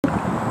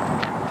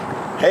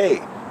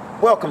Hey,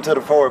 welcome to the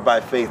Forward by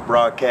Faith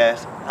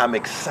broadcast. I'm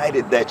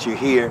excited that you're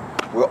here.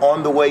 We're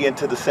on the way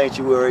into the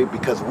sanctuary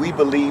because we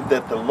believe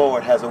that the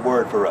Lord has a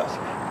word for us.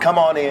 Come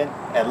on in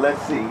and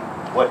let's see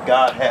what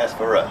God has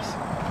for us.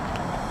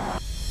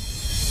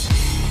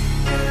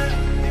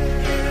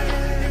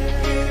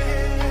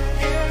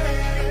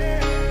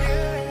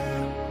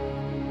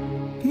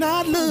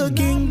 Not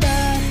looking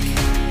back,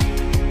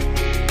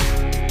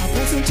 I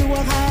press into a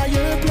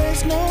higher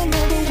place. No longer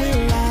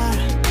will I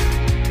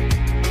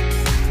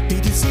be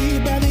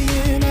deceived by the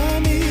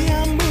enemy.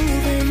 I'm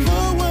moving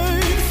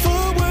forward,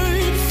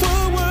 forward,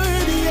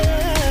 forward,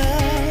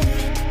 yeah.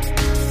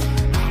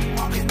 I'm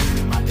walking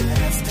in my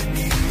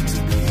destiny to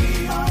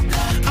be all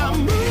God. I'm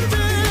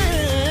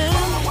moving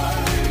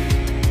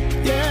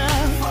forward,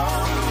 yeah.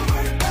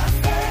 Forward by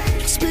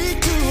faith. Speak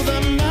to the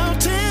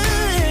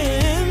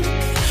mountain.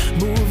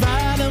 Move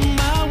out of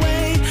my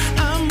way.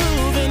 I'm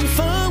moving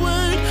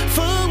forward,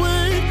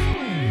 forward.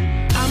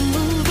 I'm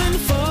moving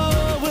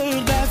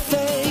forward by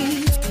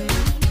faith.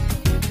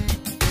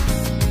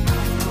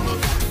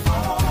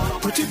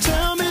 What you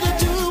tell me to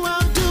do,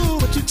 I'll do.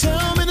 What you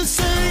tell me to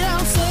say,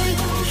 I'll say.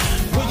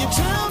 When you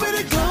tell me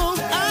to go,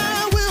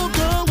 I will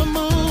go. I'm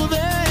moving.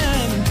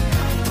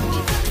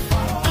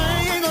 I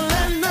ain't gonna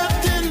let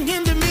nothing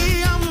hinder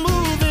me. I'm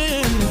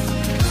moving.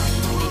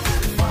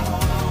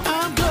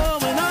 I'm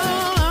going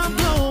on, I'm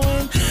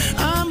going.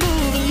 I'm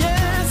moving,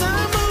 yes,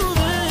 I'm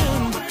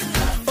moving.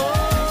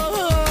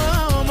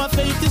 Oh, my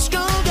faith is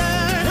stronger.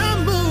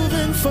 I'm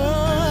moving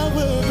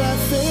forward by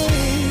faith.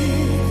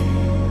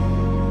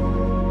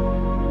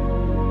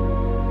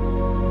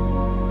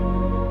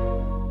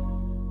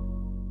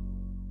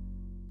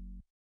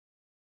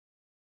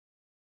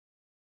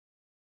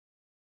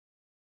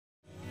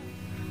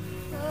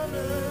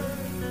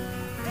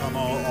 Come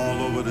on,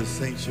 all over the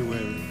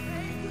sanctuary.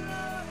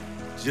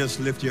 Just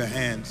lift your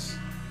hands.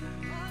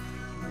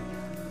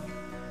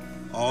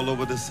 All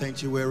over the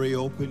sanctuary,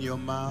 open your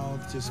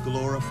mouth. Just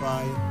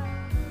glorify it.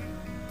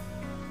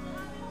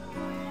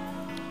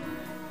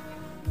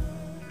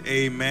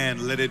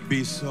 Amen. Let it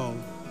be so.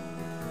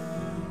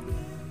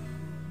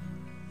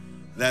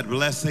 That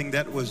blessing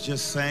that was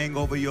just sang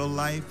over your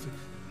life,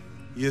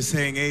 you're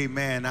saying,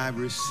 amen, I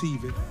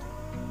receive it.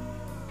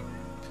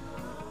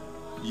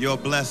 Your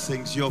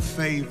blessings, your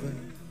favor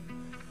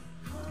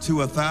to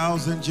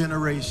 1,000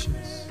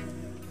 generations.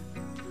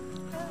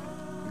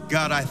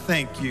 God, I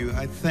thank you.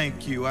 I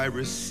thank you. I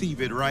receive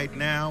it right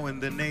now in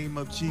the name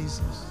of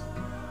Jesus.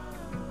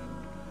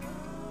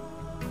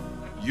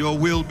 Your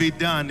will be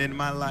done in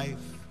my life.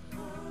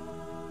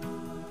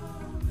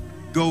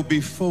 Go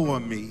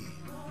before me.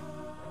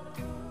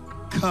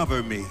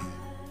 Cover me.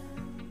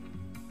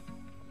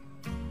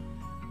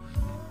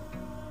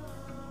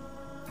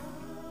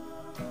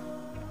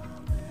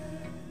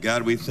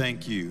 God, we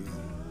thank you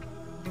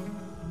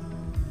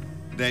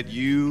that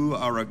you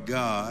are a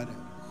God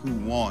who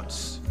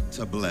wants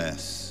to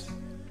bless.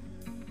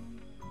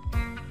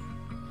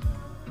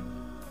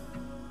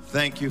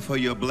 Thank you for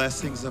your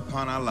blessings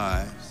upon our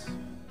lives.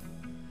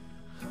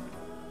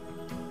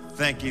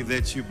 Thank you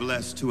that you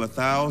bless to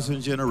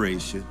 1,000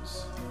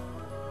 generations.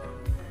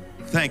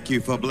 Thank you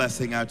for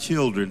blessing our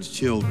children's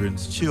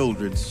children's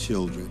children's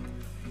children.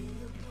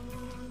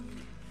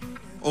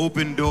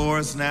 Open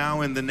doors now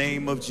in the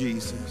name of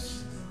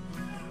Jesus.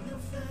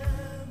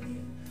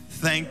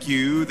 Thank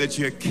you that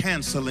you're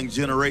canceling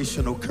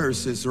generational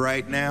curses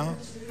right now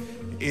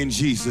in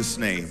Jesus'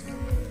 name.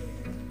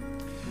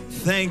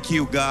 Thank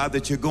you, God,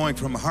 that you're going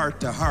from heart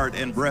to heart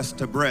and breast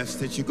to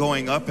breast, that you're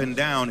going up and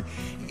down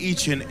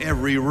each and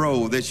every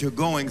row, that you're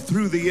going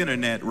through the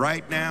internet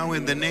right now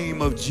in the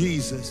name of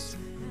Jesus.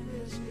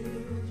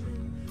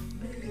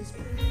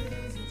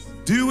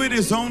 Do it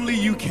as only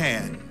you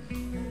can.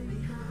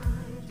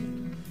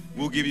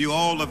 We'll give you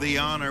all of the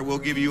honor. We'll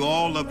give you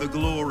all of the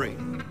glory,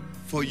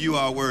 for you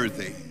are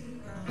worthy.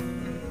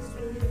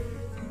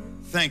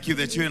 Thank you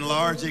that you're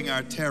enlarging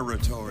our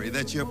territory,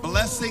 that you're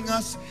blessing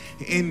us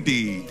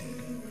indeed.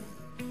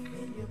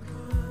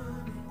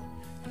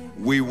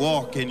 We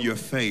walk in your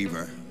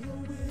favor.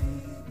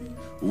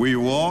 We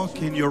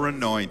walk in your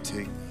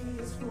anointing.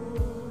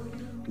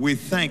 We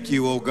thank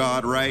you, oh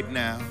God, right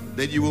now,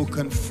 that you will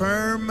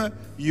confirm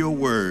your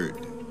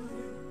word.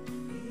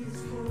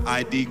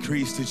 I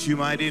decrease that you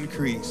might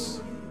increase.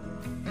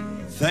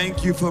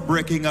 Thank you for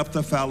breaking up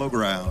the fallow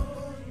ground.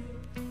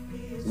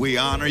 We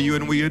honor you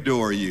and we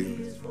adore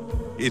you.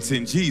 It's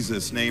in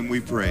Jesus' name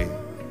we pray.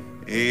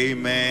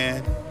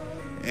 Amen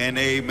and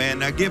amen.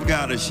 Now give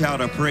God a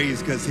shout of praise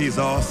because he's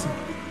awesome.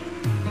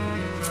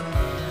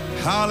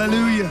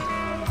 Hallelujah.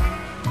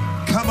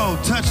 Come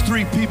on, touch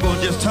 3 people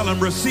and just tell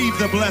them, receive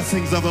the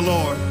blessings of the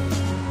Lord.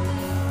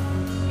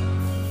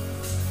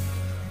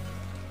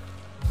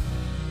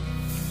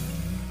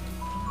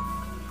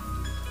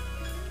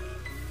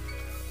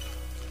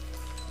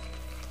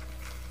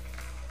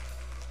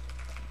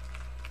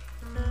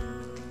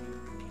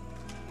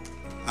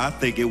 I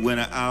think it went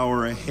an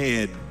hour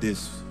ahead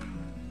this.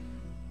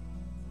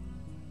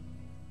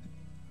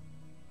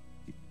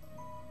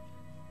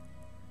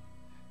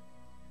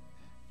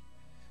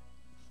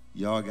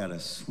 Y'all got a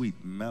sweet,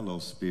 mellow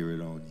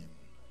spirit on you.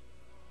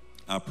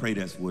 I pray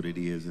that's what it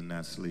is and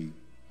not sleep.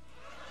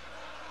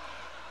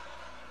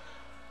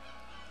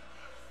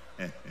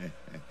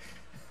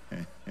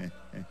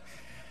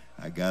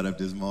 I got up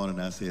this morning,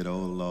 I said, oh,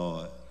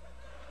 Lord.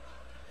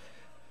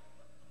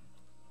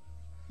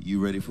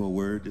 You ready for a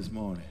word this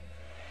morning?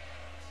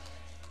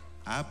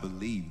 I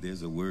believe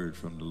there's a word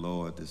from the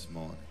Lord this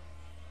morning.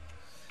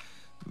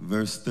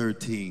 Verse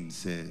 13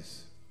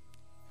 says,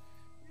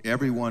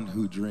 everyone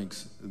who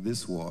drinks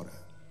this water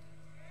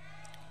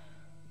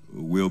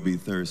will be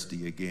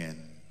thirsty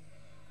again.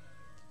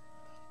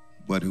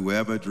 But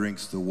whoever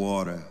drinks the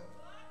water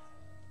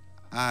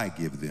I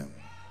give them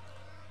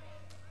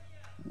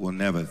will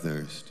never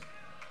thirst.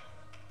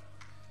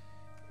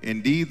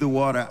 Indeed, the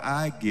water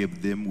I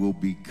give them will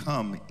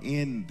become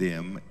in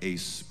them a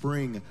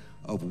spring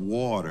of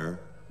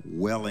water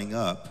welling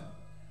up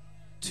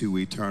to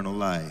eternal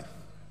life.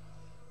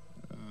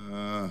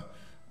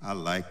 I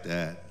like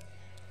that.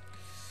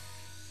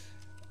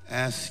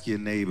 Ask your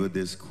neighbor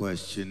this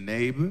question.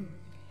 Neighbor,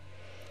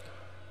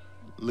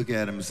 look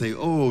at him and say,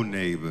 oh,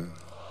 neighbor,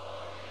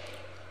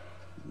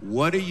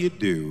 what do you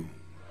do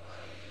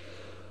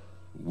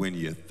when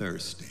you're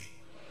thirsty?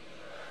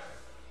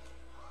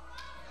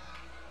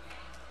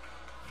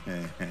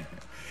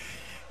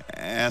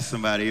 Ask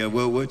somebody,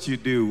 well, what you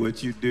do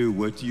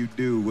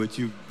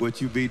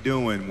be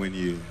doing when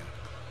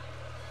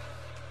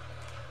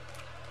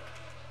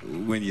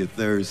you're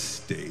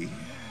thirsty.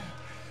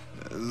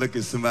 Look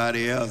at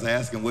somebody else,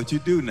 ask them what you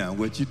do now.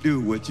 What you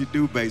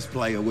do, bass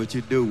player, what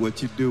you do when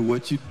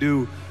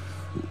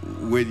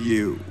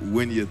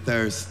you're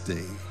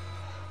thirsty.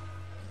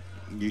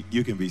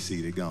 You can be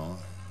seated, go on.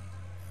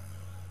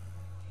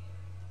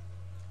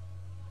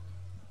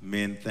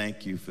 Men,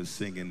 thank you for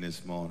singing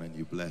this morning.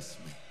 You blessed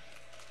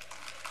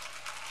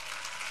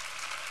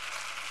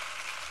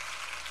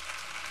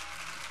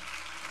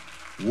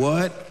me.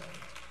 What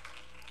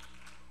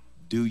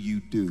do you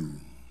do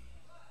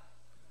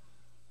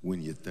when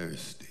you're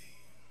thirsty?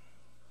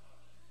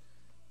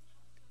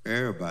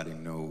 Everybody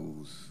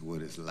knows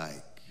what it's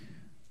like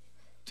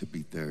to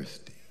be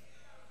thirsty,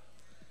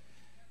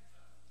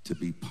 to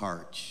be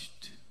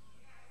parched,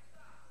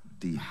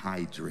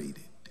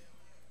 dehydrated,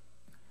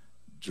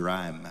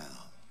 dry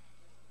mouth,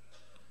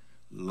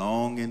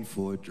 longing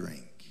for a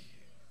drink,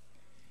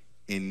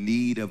 in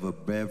need of a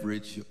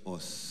beverage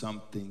or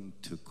something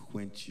to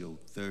quench your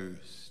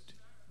thirst,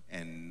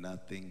 and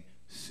nothing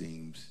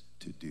seems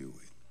to do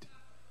it.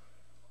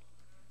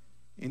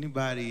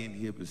 Anybody in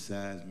here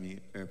besides me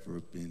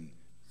ever been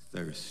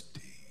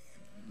thirsty?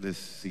 Let's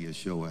see a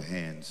show of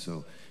hands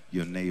so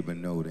your neighbor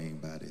know they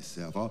ain't by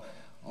themselves.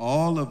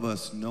 All of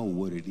us know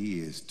what it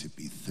is to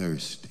be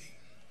thirsty.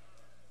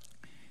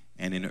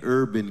 And in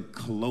urban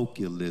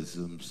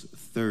colloquialisms,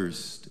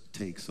 thirst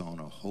takes on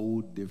a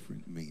whole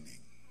different meaning.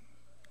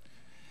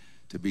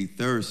 To be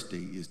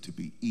thirsty is to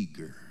be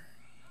eager,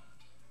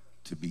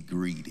 to be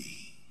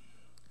greedy,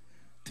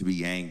 to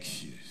be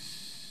anxious,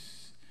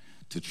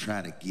 to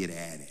try to get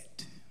at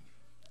it.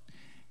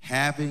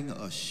 Having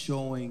a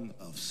showing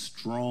of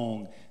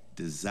strong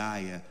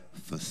desire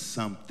for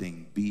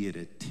something, be it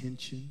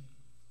attention,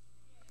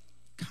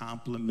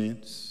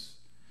 compliments,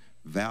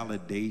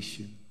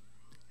 validation,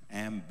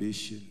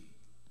 ambition,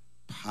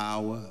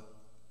 power,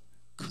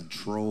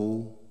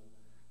 control,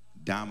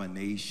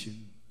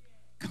 domination,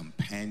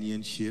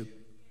 companionship,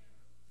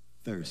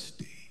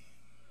 thirsty.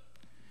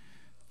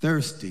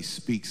 Thirsty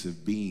speaks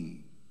of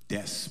being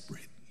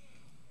desperate.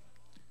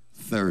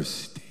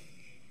 Thirsty.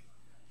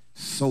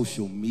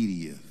 Social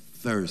media,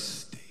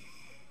 thirsty.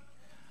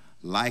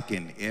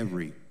 Liking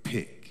every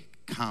pic,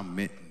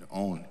 commenting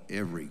on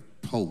every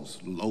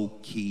post,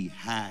 low-key,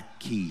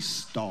 high-key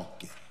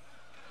stalking.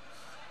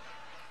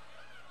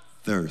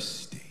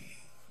 Thirsty.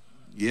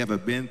 You ever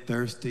been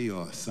thirsty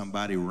or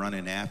somebody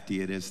running after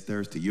you that's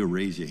thirsty? You'll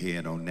raise your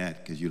hand on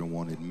that because you don't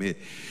want to admit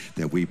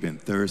that we've been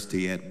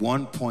thirsty. At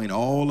one point,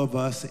 all of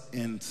us,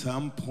 and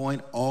some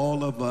point,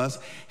 all of us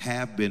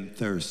have been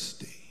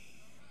thirsty.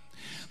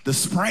 The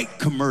Sprite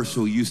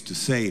commercial used to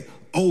say,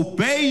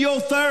 obey your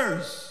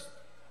thirst.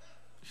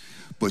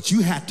 But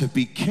you have to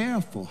be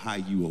careful how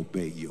you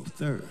obey your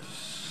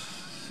thirst.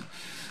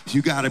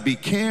 You got to be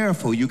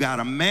careful. You got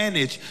to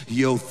manage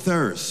your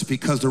thirst,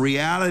 because the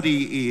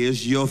reality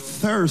is your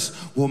thirst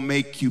will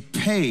make you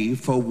pay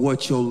for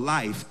what your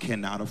life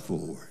cannot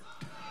afford.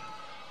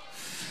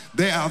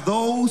 There are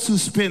those who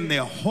spend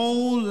their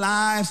whole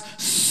lives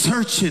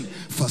searching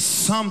for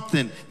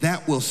something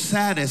that will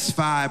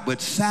satisfy,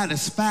 but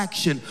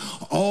satisfaction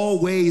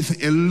always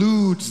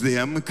eludes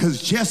them,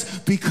 because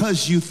just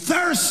because you're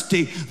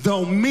thirsty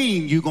don't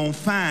mean you're going to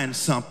find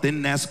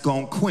something that's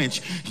going to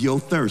quench your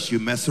thirst. You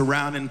mess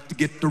around and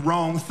get the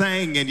wrong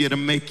thing and it'll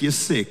make you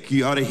sick.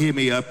 You ought to hear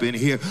me up in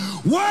here.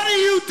 What do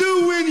you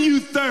do when you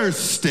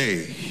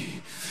thirsty?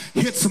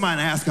 Hit somebody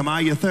and ask them,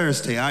 are you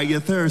thirsty? Are you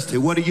thirsty?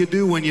 What do you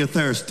do when you're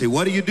thirsty?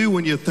 What do you do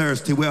when you're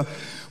thirsty? Well,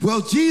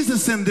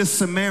 Jesus and this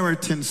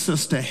Samaritan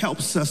sister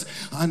helps us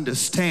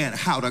understand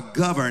how to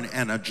govern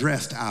and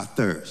address our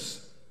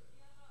thirst.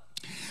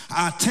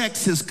 Our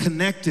text is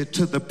connected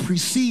to the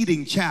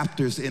preceding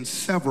chapters in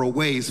several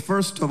ways.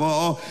 First of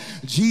all,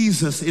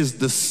 Jesus is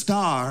the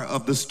star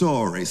of the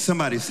story.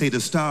 Somebody say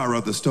the star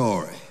of the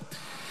story.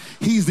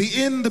 He's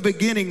in the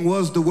beginning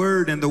was the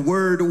Word, and the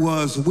Word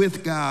was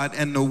with God,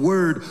 and the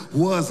Word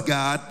was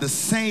God. The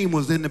same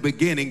was in the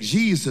beginning.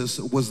 Jesus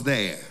was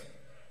there.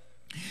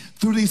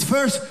 Through these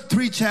first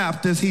 3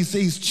 chapters,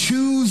 he's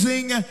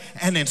choosing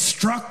and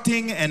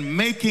instructing and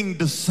making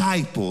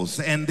disciples.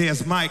 And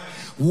there's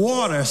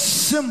water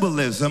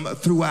symbolism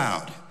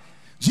throughout.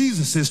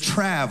 Jesus is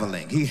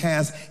traveling. He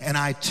has an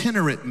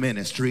itinerant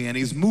ministry, and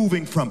he's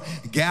moving from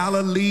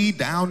Galilee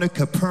down to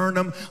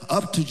Capernaum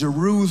up to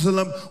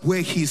Jerusalem,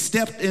 where he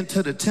stepped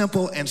into the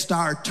temple and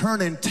started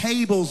turning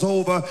tables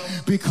over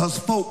because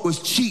folk was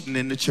cheating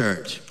in the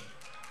church.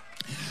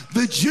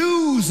 The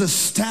Jews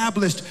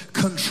established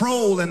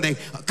control, and they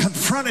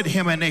confronted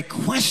him and they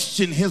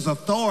questioned his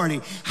authority.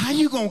 How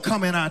you gonna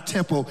come in our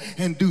temple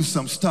and do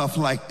some stuff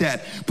like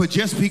that? But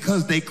just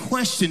because they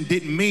questioned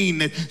didn't mean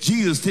that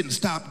Jesus didn't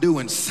stop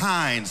doing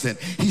signs, and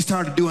he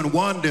started doing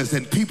wonders,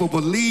 and people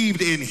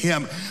believed in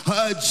him.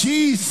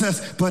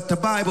 Jesus, but the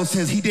Bible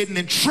says he didn't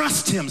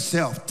entrust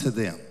himself to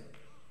them.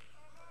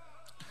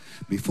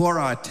 Before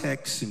our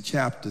text in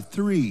chapter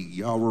 3,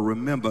 y'all will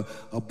remember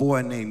a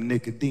boy named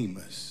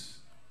Nicodemus.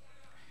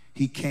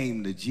 He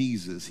came to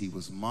Jesus. He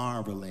was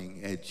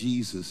marveling at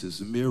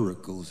Jesus'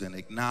 miracles and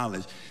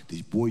acknowledged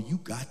that, boy, you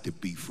got to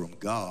be from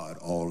God,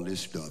 all this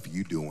stuff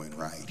you doing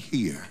right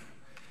here.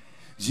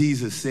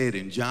 Jesus said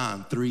in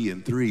John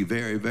 3:3,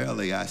 very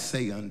verily I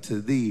say unto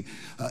thee,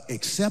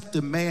 except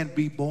a man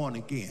be born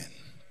again,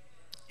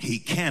 he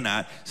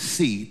cannot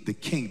see the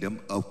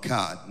kingdom of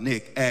God.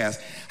 Nick asked,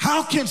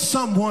 how can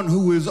someone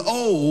who is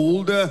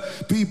old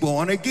be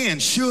born again?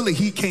 Surely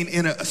he can't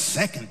enter a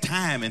second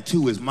time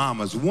into his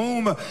mama's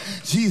womb.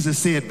 Jesus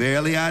said,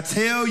 verily I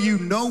tell you,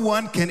 no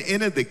one can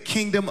enter the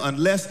kingdom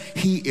unless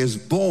he is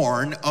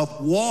born of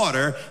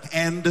water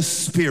and the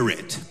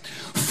Spirit.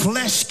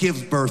 Flesh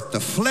gives birth to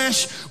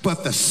flesh,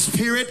 but the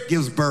Spirit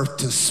gives birth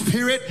to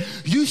spirit.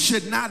 You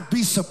should not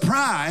be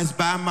surprised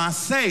by my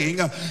saying,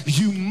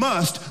 you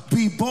must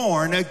be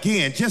born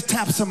again. Just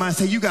tap somebody and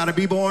say, you got to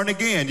be born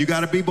again. You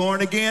got to be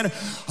born again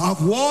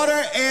of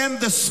water and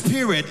the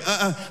Spirit.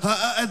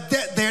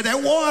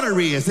 That water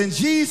is. And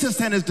Jesus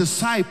and his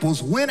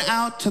disciples went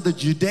out to the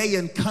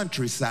Judean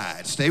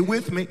countryside. Stay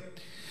with me.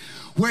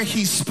 Where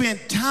he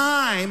spent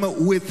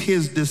time with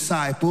his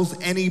disciples,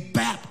 and he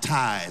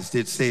baptized,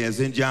 it says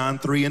in John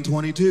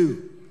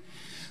 3:22.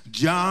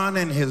 John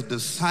and his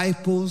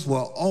disciples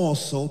were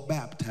also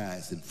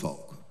baptizing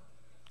folk.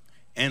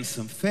 And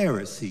some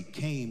Pharisee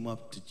came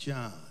up to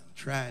John,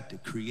 tried to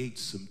create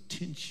some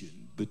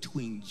tension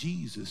between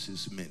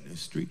Jesus'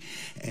 ministry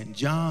and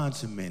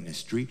John's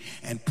ministry,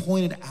 and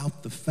pointed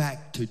out the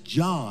fact to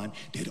John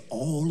that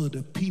all of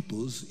the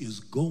peoples is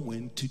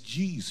going to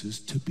Jesus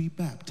to be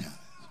baptized.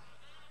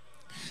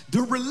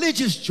 The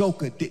religious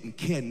joker didn't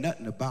care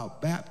nothing about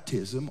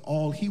baptism.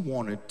 All he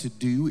wanted to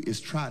do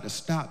is try to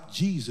stop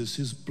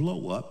Jesus'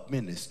 blow-up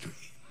ministry.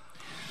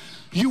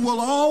 You will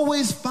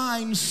always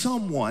find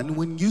someone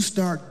when you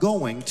start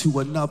going to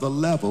another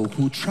level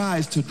who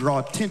tries to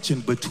draw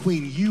tension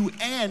between you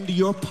and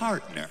your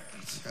partner.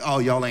 Oh,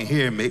 y'all ain't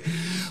hearing me.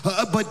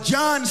 But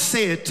John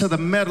said to the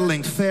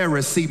meddling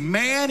Pharisee,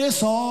 man,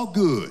 it's all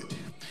good.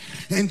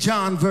 In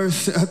John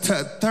verse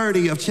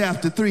 30 of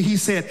chapter 3, he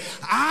said,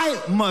 I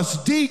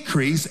must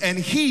decrease and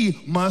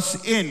he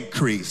must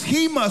increase.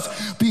 He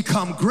must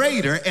become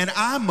greater and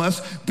I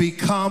must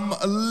become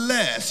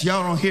less.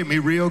 Y'all don't hear me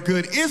real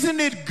good. Isn't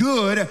it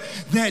good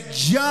that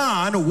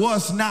John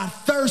was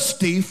not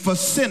thirsty for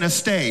center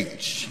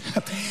stage?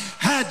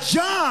 Had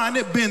John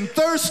been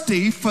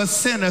thirsty for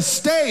center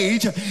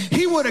stage,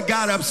 he would have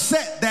got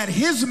upset that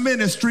his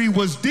ministry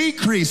was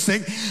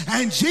decreasing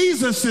and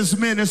Jesus'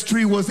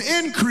 ministry was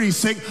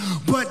increasing.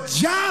 But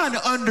John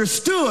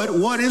understood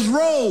what his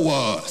role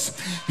was.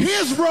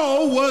 His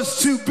role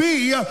was to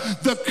be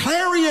the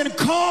clarion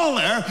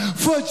caller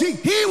for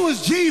Jesus. He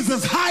was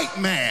Jesus' hype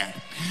man.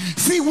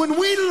 See, when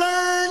we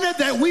learn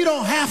that we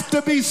don't have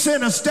to be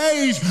center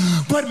stage,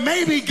 but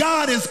maybe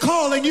God is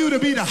calling you to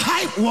be the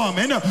hype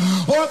woman or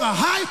the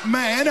hype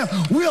man,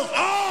 we'll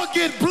all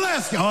get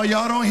blessed. Oh,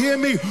 y'all don't hear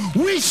me?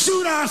 We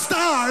shoot our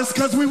stars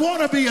because we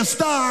want to be a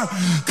star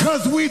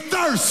because we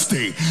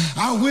thirsty.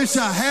 I wish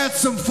I had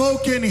some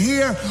folk in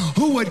here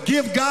who would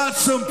give God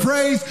some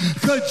praise,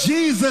 because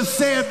Jesus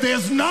said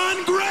there's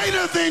none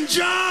greater than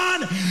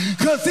John,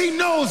 because he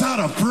knows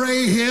how to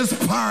play his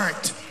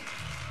part.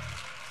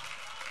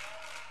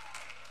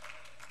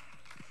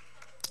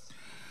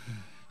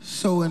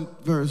 So in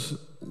verse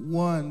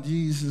 1,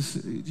 Jesus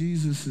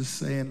is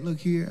saying, look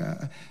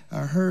here, I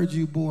heard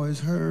you boys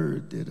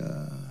heard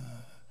that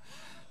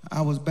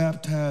I was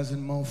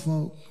baptizing more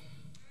folk.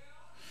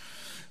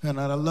 And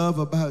what I love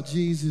about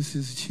Jesus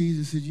is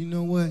Jesus said, you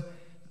know what?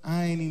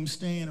 I ain't even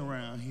staying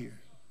around here,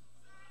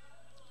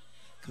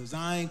 because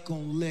I ain't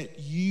going to let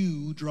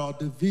you draw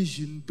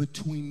division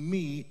between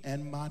me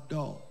and my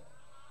dog.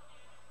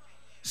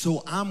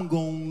 So I'm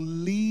going to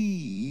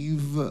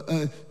leave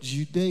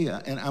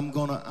Judea, and I'm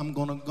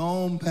gonna go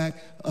on back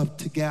up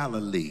to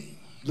Galilee.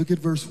 Look at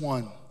verse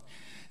 1.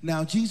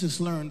 Now Jesus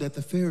learned that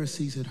the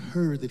Pharisees had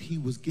heard that he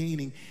was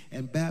gaining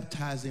and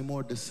baptizing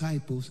more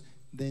disciples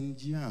than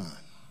John,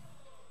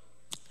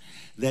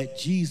 that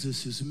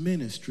Jesus'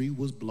 ministry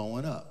was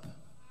blowing up.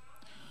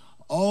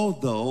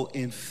 Although,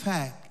 in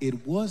fact,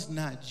 it was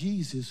not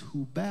Jesus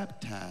who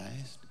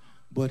baptized,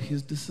 but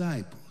his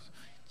disciples.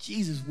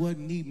 Jesus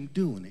wasn't even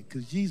doing it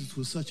because Jesus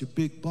was such a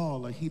big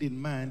baller, he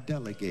didn't mind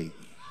delegating.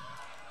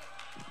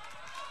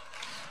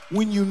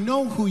 When you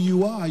know who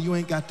you are, you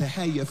ain't got to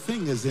have your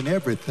fingers in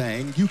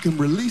everything. You can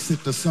release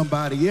it to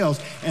somebody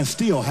else and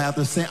still have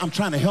the same. I'm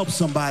trying to help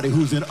somebody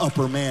who's in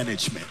upper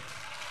management.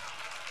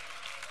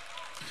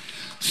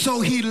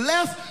 So he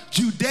left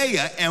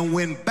Judea and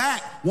went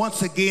back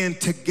once again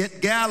to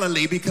get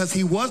Galilee because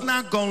he was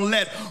not going to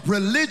let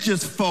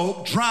religious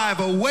folk drive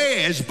a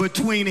wedge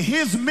between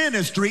his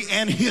ministry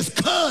and his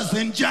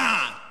cousin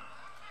John.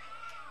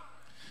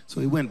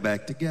 So he went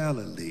back to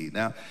Galilee.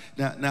 Now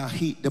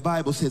the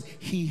Bible says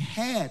he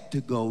had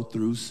to go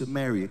through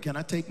Samaria. Can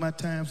I take my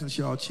time since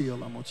y'all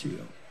chill? I'm going to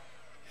chill.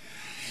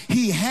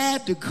 He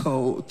had to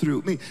go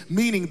through,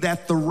 meaning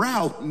that the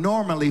route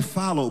normally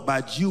followed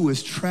by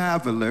Jewish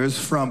travelers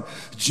from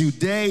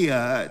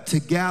Judea to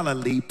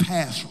Galilee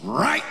passed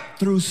right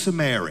through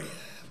Samaria.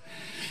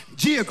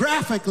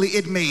 Geographically,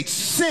 it made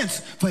sense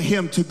for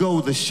him to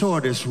go the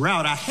shortest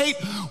route. I hate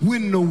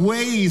when the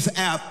Waze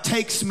app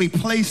takes me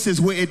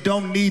places where it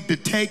don't need to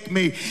take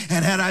me,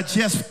 and had I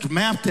just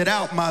mapped it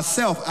out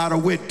myself, I'd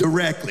have went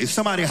directly.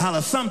 Somebody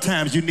holler,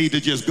 sometimes you need to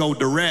just go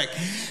direct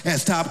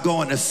and stop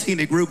going the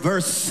scenic route.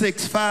 Verse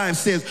 6:5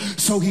 says,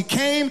 so he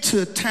came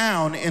to a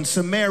town in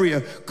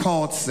Samaria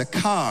called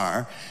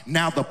Sychar.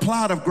 Now the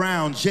plot of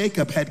ground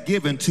Jacob had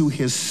given to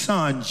his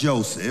son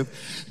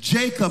Joseph.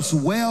 Jacob's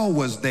well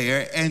was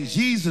there, and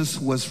Jesus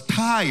was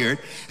tired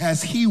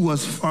as he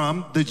was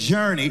from the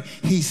journey.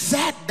 He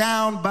sat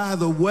down by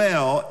the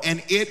well,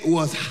 and it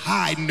was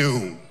high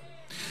noon.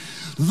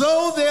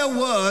 Though there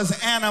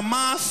was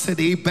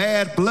animosity,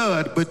 bad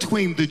blood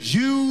between the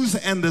Jews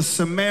and the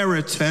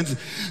Samaritans,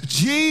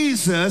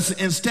 Jesus,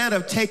 instead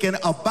of taking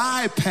a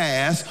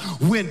bypass,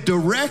 went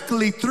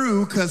directly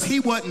through because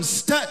he wasn't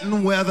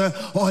studying whether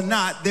or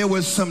not there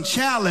was some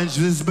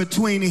challenges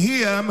between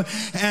him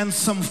and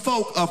some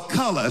folk of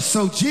color.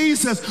 So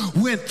Jesus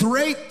went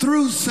straight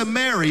through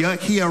Samaria.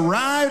 He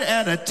arrived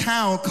at a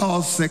town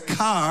called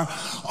Sychar,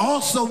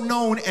 also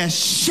known as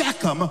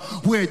Shechem,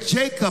 where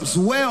Jacob's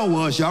well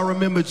was. Y'all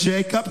remember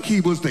Jacob? He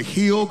was the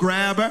heel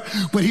grabber,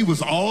 but he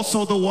was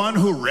also the one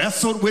who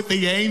wrestled with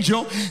the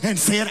angel and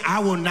said, I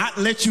will not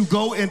let you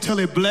go until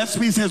it bless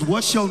me. He says,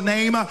 what's your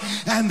name?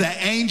 And the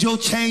angel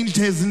changed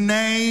his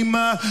name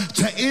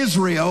to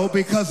Israel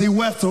because he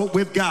wrestled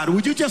with God.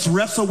 Would you just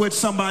wrestle with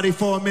somebody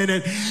for a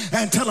minute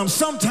and tell them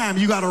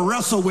sometimes you got to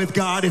wrestle with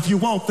God if you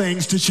want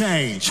things to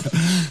change.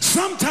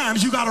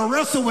 Sometimes you got to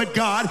wrestle with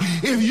God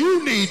if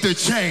you need to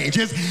change.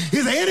 Is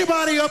there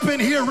anybody up in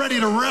here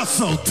ready to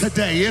wrestle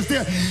today? Is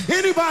there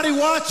anybody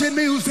watching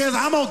me who says,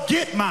 I'm going to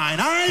get mine?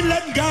 I ain't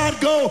letting God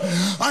go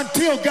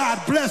until God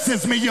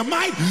blesses me. You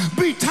might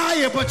be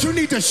tired, but you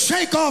need to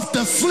shake off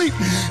the sleep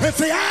and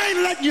say, I ain't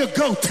letting you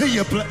go till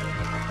you bless.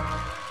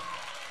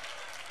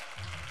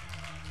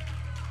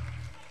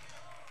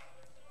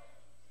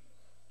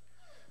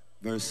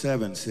 Verse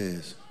 7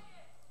 says,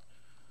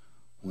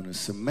 when a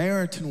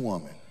Samaritan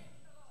woman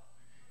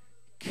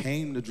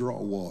came to draw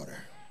water,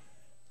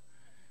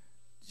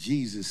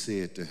 Jesus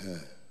said to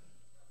her,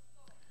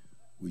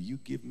 will you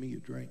give me a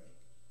drink?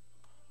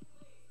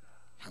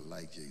 I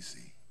like JC.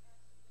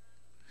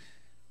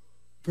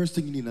 First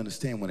thing you need to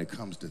understand when it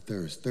comes to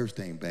thirst, thirst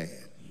ain't bad.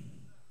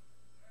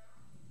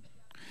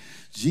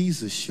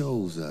 Jesus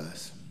shows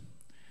us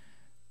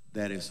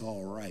that it's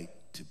all right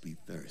to be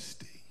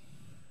thirsty.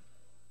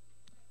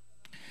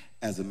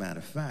 As a matter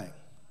of fact,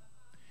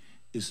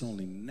 it's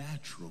only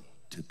natural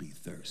to be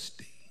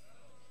thirsty.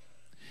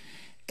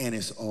 And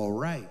it's all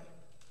right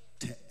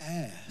to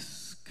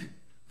ask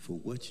for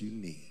what you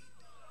need.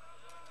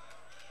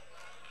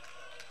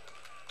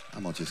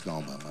 I'm gonna just go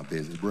on about my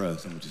business,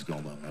 bruh. I'm just going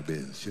about my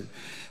business.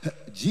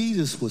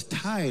 Jesus was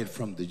tired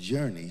from the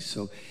journey,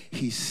 so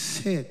he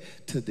said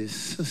to this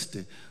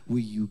sister, will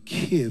you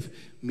give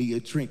me a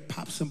drink?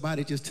 Pop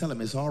somebody, just tell him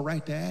it's all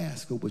right to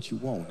ask for what you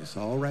want. It's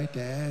all right to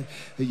ask.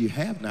 You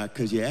have not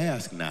because you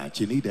ask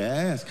not. You need to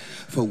ask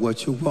for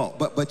what you want.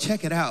 But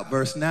check it out,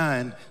 verse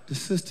 9, the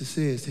sister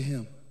says to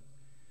him,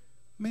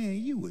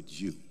 man, you a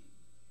Jew.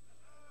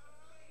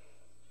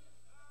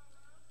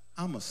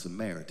 I'm a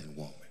Samaritan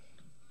woman.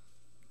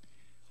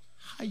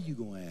 How you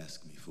gonna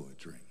ask me for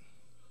a drink?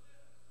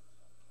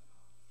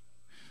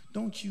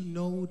 Don't you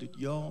know that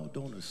y'all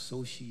don't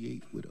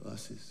associate with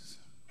us?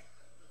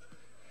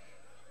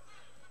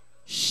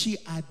 She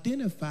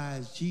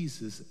identifies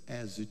Jesus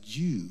as a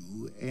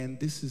Jew, and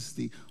this is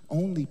the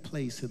only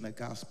place in the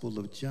Gospel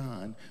of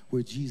John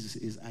where Jesus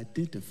is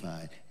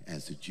identified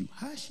as a Jew.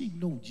 How she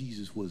know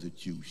Jesus was a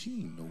Jew? She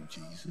didn't know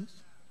Jesus.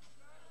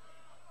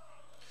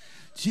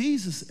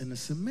 Jesus and the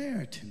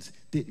Samaritans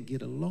didn't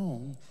get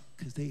along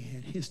because they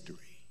had history.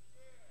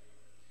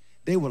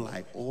 They were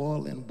like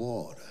oil and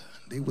water.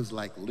 They was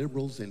like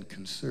liberals and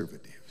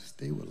conservatives.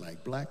 They were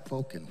like black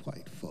folk and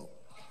white folk.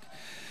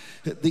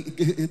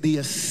 The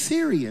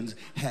Assyrians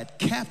had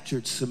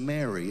captured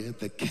Samaria,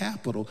 the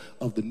capital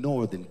of the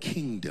northern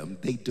kingdom.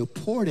 They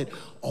deported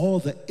all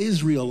the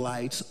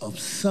Israelites of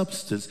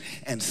substance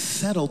and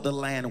settled the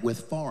land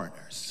with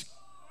foreigners.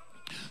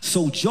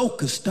 So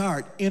jokers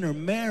start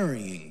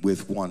intermarrying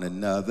with one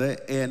another,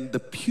 and the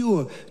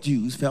pure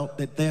Jews felt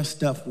that their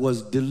stuff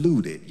was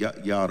diluted.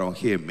 Y'all don't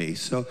hear me.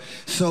 So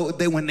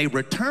when they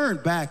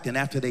returned back, and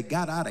after they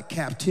got out of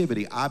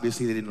captivity,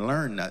 obviously they didn't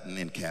learn nothing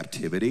in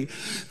captivity,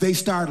 they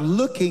started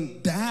looking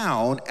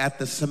down at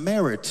the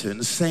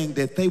Samaritans, saying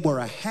that they were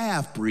a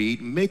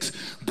half-breed, mixed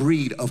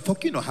breed of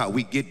folk. You know how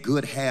we get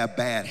good hair,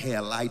 bad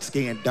hair, light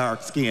skin,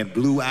 dark skin,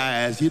 blue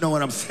eyes. You know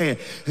what I'm saying?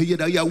 You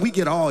know, we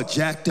get all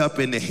jacked up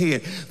in the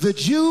head. The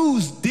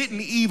Jews didn't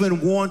even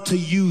want to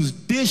use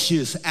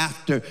dishes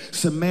after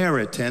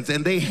Samaritans,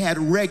 and they had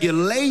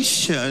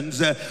regulations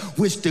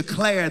which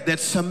declared that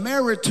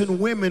Samaritan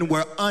women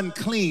were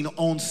unclean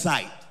on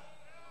sight.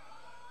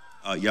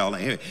 Y'all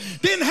ain't hear it.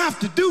 Didn't have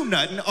to do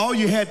nothing. All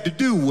you had to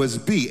do was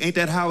be. Ain't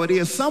that how it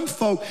is? Some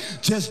folk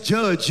just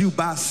judge you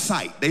by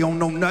sight. They don't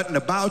know nothing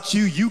about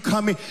you. You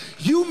come in,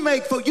 you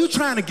make folk, you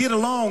trying to get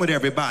along with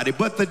everybody.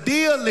 But the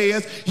deal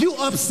is, you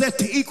upset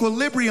the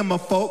equilibrium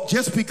of folk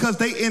just because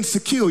they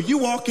insecure. You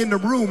walk in the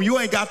room, you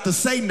ain't got to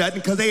say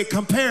nothing because they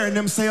comparing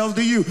themselves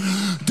to you.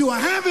 Do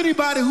I have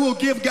anybody who will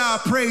give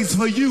God praise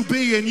for you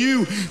being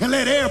you and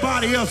let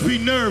everybody else be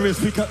nervous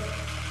because...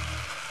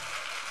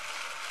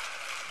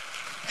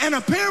 And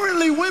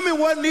apparently women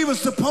wasn't even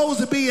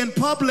supposed to be in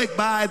public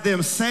by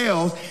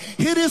themselves.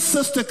 Here this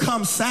sister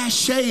comes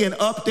sashaying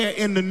up there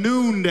in the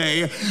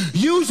noonday.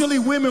 Usually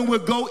women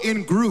would go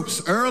in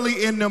groups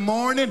early in the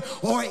morning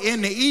or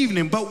in the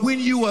evening. But when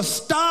you a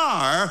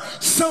star,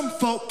 some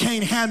folk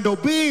can't handle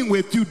being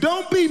with you.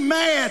 Don't be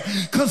mad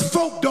because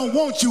folk don't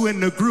want you in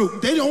the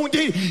group.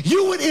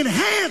 You would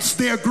enhance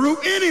their group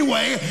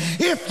anyway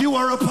if you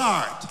were a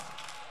part.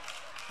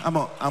 I'm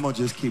gonna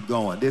just keep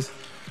going.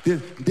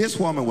 This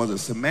woman was a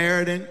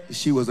Samaritan.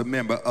 She was a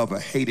member of a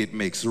hated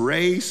mixed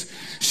race.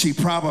 She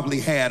probably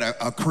had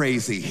a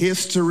crazy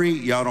history.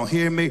 Y'all don't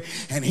hear me?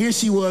 And here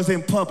she was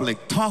in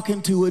public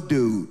talking to a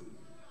dude.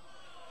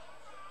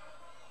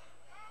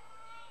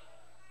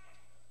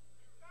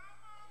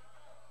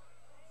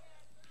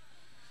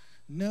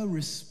 No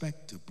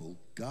respectable,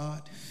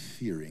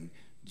 God-fearing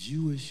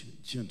Jewish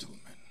gentleman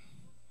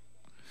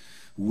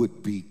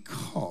would be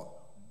caught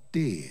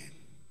dead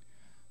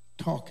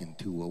talking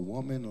to a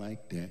woman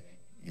like that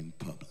in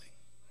public.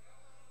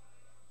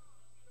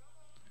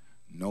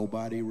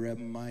 Nobody,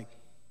 Reverend Mike,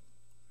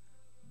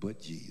 but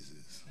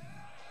Jesus.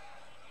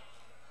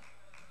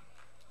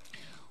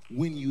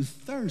 When you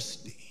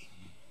thirsty,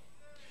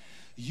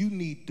 you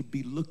need to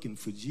be looking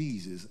for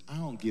Jesus. I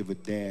don't give a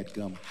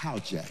dadgum how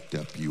jacked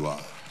up you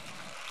are.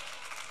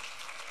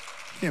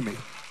 Hear me?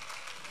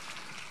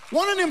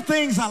 One of them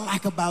things I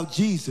like about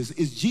Jesus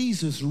is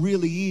Jesus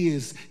really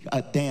is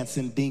a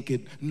dancing,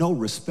 dinking, no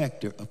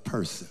respecter of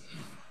person.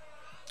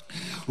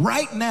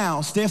 Right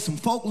now, there's some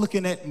folk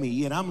looking at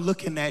me and I'm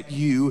looking at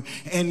you,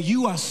 and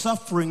you are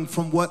suffering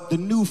from what the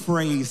new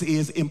phrase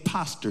is,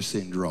 imposter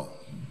syndrome.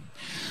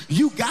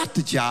 You got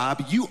the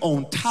job, you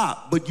on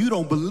top, but you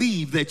don't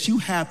believe that you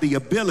have the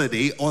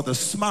ability or the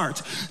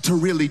smarts to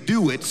really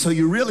do it. So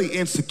you're really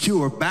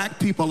insecure, back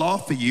people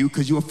off of you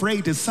because you're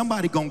afraid that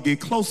somebody gonna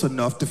get close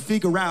enough to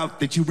figure out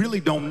that you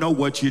really don't know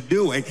what you're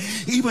doing,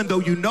 even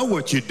though you know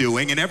what you're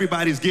doing and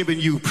everybody's giving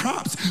you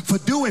props for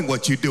doing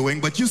what you're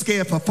doing, but you're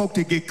scared for folk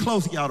to get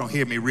close. Y'all don't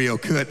hear me real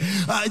good.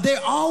 There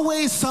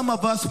always, some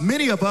of us,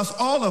 many of us,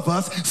 all of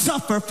us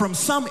suffer from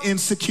some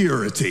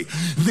insecurity.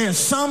 There's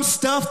some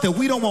stuff that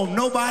we don't want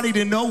nobody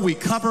to know. We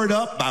cover it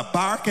up by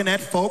barking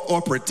at folk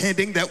or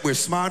pretending that we're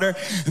smarter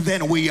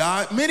than we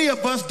are. Many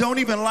of us don't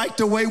even like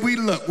the way we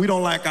look. We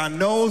don't like our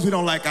nose, we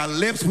don't like our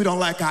lips, we don't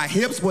like our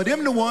hips. Well,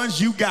 them the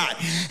ones you got.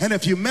 And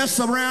if you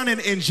mess around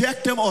and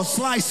inject them or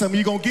slice them,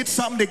 you're gonna get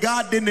something that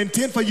God didn't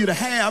intend for you to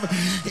have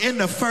in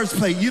the first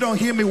place. You don't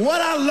hear me?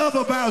 What I love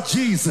about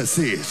Jesus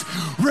is,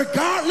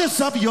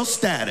 regardless of your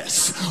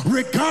status,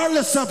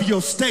 regardless of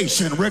your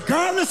station,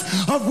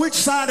 regardless of which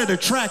side of the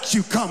tracks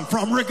you come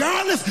from,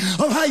 regardless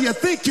of how you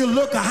think you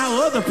look or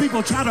how other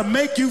people try to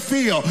make you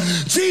feel,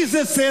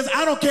 Jesus says,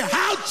 I don't care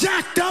how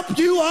jacked up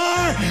you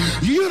are,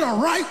 you're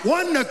the right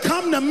one to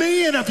come to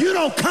me, and if you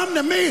don't come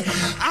to me,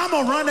 I'm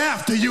gonna run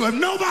after you. If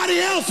nobody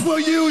else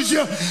will use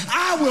you,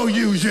 I will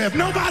use you. If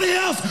nobody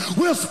else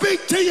will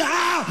speak to you,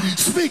 I'll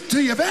speak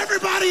to you. If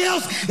everybody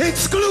else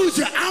excludes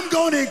you, I'm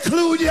gonna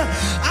include you.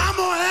 I'm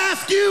gonna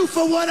ask you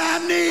for what I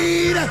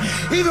need,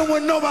 even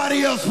when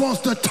nobody else wants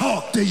to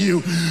talk to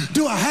you.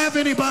 Do I have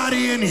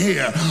anybody in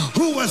here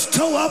who was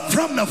toe up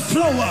from the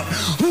flow up,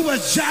 who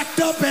was jacked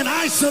up and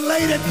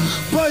isolated,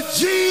 but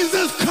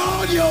Jesus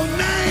called your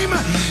name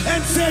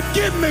and said,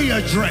 give me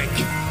a drink?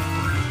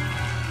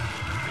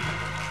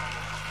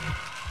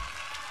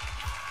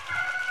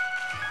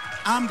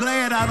 I'm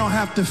glad I don't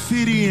have to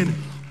fit in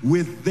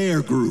with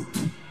their group.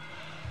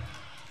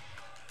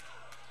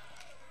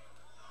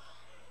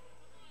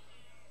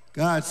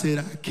 God said,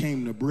 I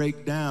came to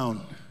break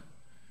down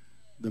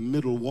the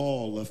middle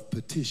wall of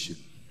petition.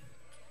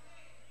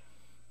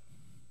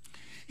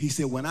 He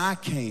said, when I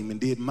came and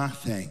did my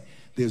thing,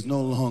 there's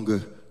no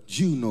longer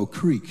Jew, no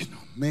Greek, no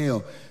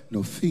male,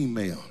 no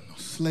female, no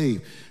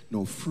slave,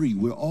 no free.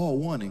 We're all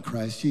one in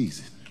Christ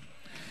Jesus.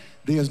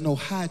 There's no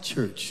high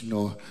church,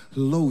 no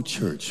low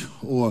church,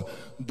 or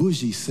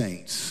bougie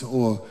saints,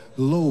 or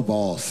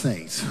lowball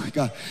saints.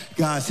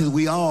 God says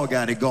we all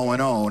got it going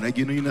on.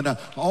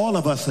 All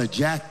of us are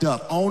jacked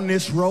up on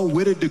this road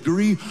with a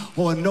degree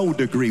or no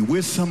degree,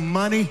 with some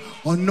money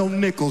or no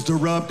nickels to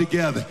rub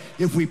together.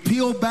 If we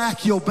peel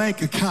back your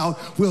bank account,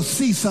 we'll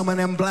see some of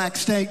them black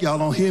stank. Y'all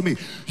don't hear me.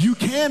 You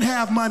can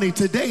have money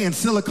today in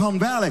Silicon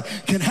Valley.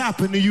 Can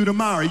happen to you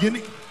tomorrow.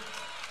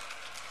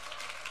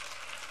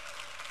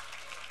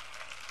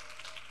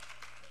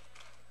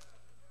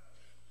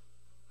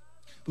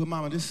 But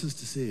mama, this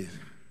sister said,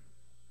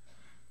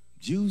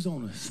 Jews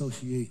don't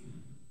associate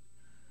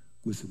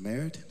with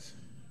Samaritans.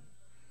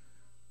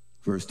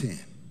 Verse 10,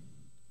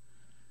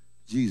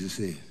 Jesus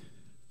said,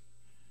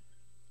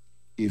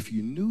 if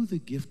you knew the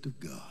gift of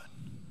God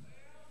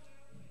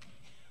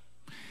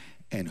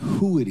and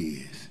who it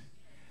is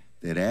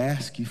that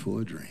asks you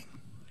for a drink,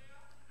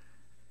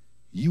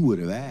 you would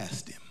have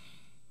asked him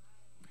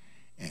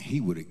and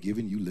he would have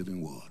given you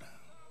living water.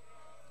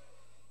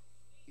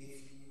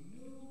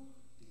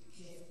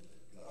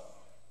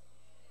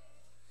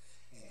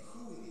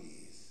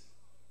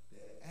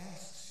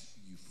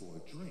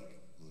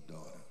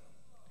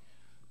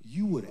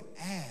 You would have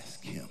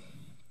asked him,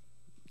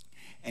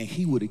 and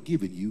he would have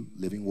given you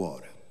living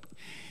water.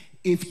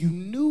 If you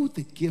knew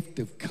the gift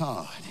of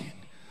God,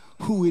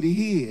 who it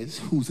is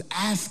who's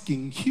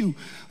asking you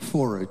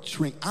for a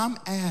drink, I'm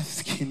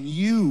asking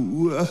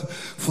you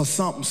for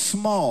something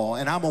small,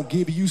 and I'm going to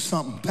give you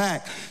something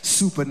back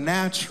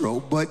supernatural,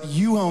 but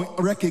you don't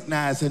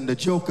recognize in the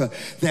joker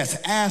that's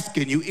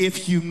asking you.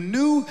 If you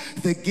knew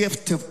the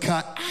gift of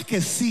God, I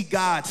can see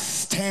God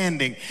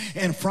standing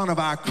in front of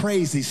our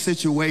crazy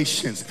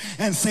situations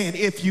and saying,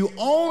 if you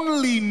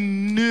only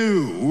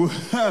knew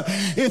how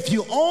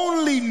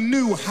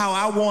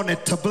I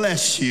wanted to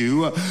bless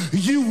you,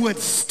 you would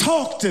talk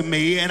to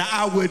me and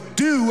I would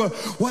do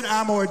what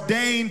I'm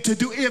ordained to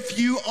do. If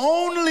you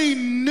only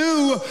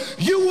knew,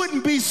 you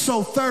wouldn't be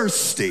so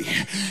thirsty.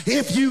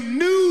 If you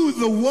knew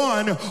the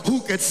one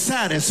who could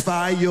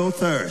satisfy your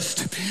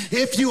thirst.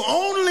 If you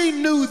only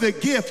knew the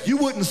gift, you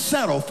wouldn't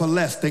settle for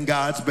less than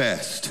God's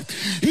best.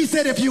 He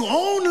said, if you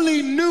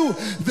only knew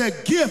the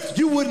gift,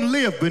 you wouldn't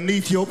live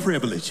beneath your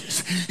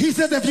privileges. He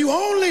said, if you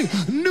only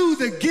knew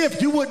the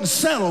gift, you wouldn't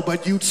settle,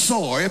 but you'd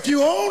soar. If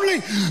you only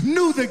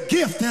knew the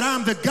gift that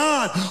I'm the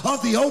God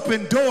of the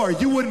open door,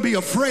 you wouldn't be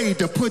afraid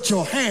to put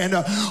your hand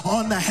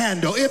on the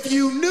handle. If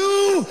you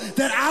knew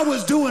that I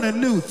was doing a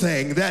new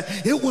thing,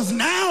 that it was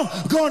now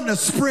going to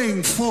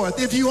spring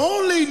forth. If you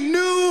only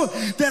knew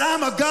that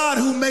I'm a God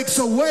who makes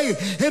a way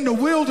in the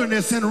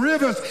wilderness and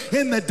rivers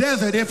in the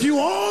desert. If you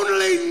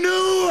only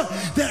knew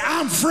that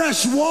I'm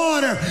fresh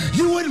water,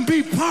 you wouldn't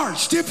be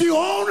parched. If you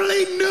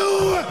only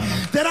knew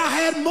that I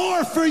had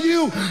more for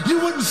you, you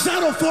wouldn't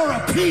settle for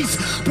a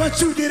piece,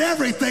 but you did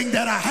everything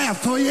that I have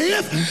for you.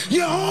 If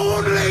you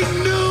only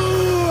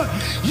knew,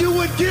 you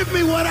would give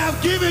me what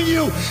I've given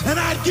you, and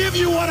I'd give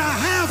you what I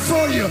have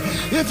for you.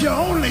 If you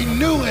only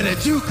knew it,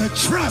 that you could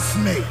trust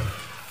me.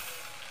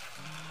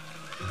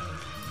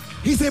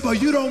 He said,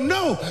 but you don't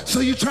know,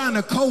 so you're trying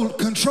to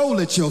control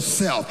it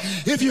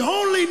yourself. If you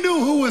only knew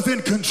who was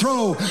in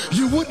control,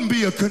 you wouldn't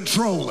be a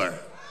controller.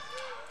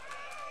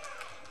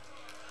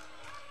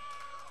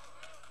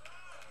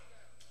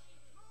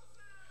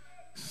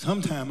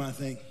 Sometimes I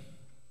think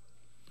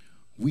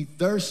we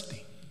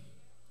thirsty.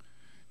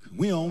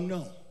 We don't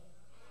know.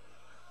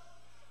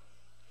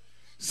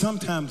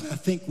 Sometimes I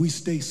think we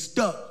stay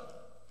stuck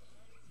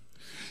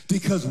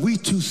because we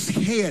too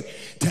scared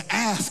to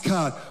ask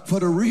God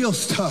for the real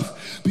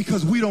stuff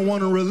because we don't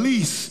want to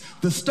release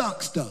the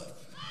stuck stuff.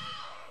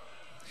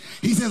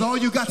 He says all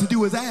you got to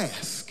do is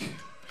ask,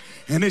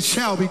 and it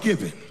shall be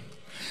given.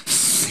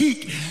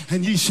 Seek,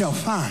 and ye shall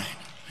find.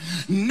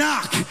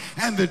 Knock,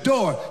 and the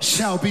door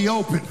shall be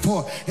opened.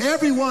 For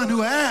everyone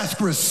who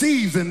asks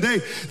receives, and they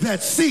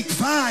that seek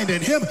find,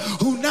 and him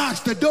who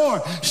knocks the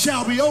door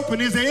shall be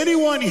opened. Is there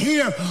anyone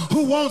here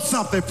who wants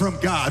something from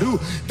God, who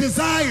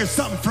desires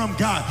something from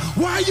God?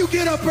 Why you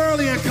get up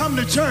early and come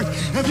to church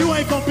if you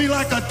ain't gonna be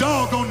like a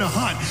dog on the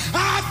hunt?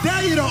 I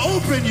dare you to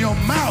open your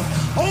mouth,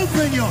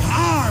 open your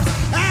arms,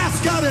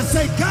 ask God and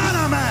say, God,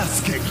 I'm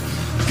asking.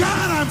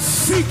 God, I'm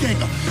seeking.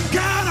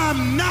 God,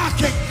 I'm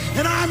knocking,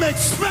 and I'm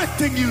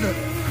expecting you to.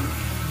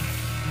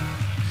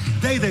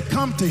 They that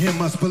come to him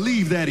must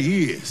believe that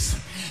he is,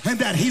 and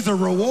that he's a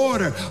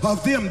rewarder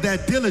of them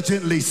that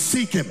diligently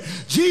seek him.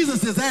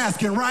 Jesus is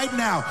asking right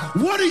now,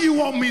 what do you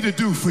want me to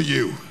do for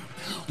you?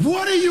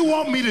 What do you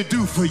want me to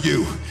do for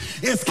you?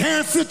 Is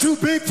cancer too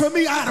big for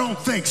me? I don't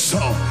think so.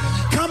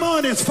 Come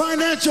on, is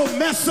financial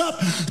mess up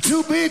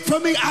too big for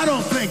me? I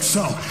don't think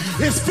so.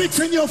 Is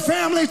fixing your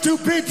family too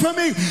big for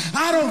me?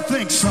 I don't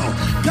think so.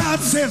 God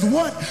says,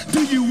 what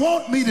do you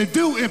want me to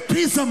do? If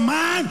peace of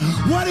mind,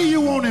 what do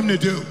you want him to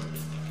do?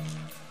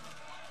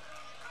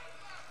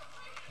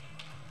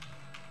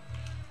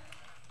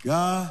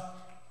 God,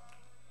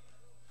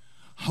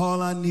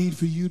 all I need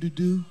for you to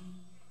do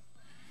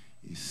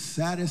is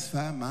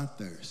satisfy my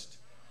thirst.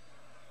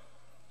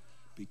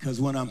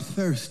 Because when I'm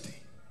thirsty,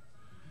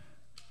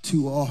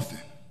 too often,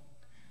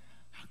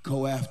 I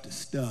go after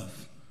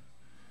stuff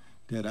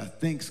that I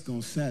think's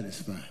gonna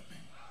satisfy me.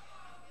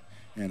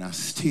 And I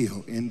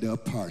still end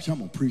up parched. I'm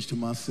gonna preach to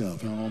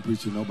myself. I don't wanna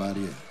preach to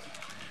nobody else.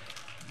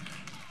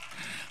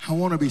 I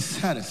wanna be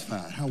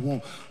satisfied. I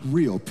want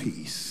real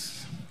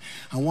peace.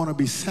 I wanna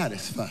be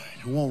satisfied.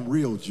 I want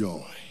real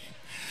joy.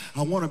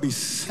 I wanna be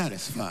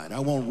satisfied. I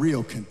want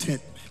real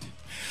contentment.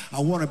 I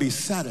want to be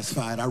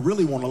satisfied. I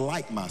really want to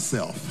like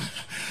myself.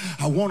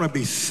 I want to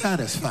be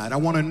satisfied. I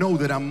want to know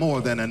that I'm more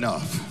than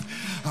enough.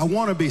 I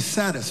want to be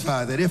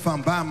satisfied that if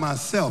I'm by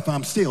myself,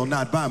 I'm still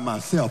not by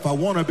myself. I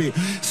want to be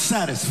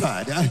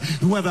satisfied.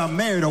 Whether I'm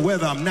married or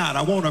whether I'm not,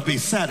 I want to be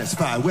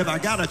satisfied. Whether I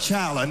got a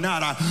child or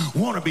not, I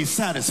want to be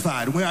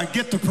satisfied. Whether I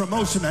get the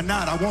promotion or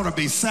not, I want to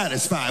be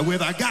satisfied.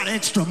 Whether I got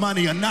extra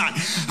money or not,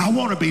 I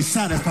want to be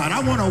satisfied.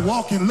 I want to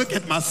walk and look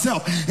at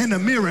myself in the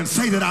mirror and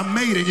say that I'm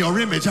made in your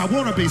image. I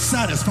want to be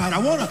satisfied. I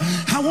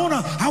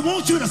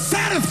want you to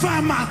satisfy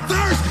my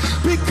thirst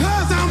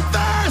because I'm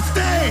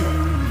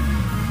thirsty.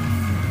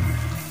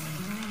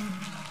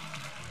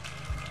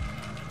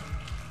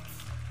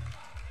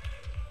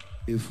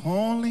 If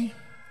only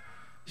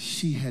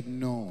she had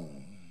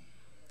known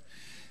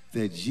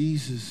that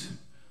Jesus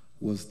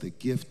was the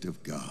gift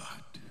of God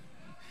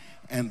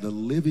and the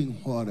living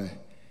water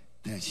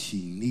that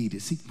she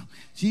needed. See,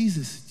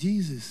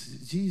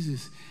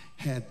 Jesus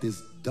had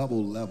this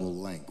double level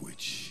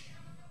language.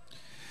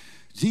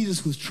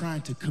 Jesus was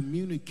trying to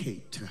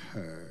communicate to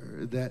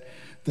her that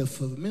the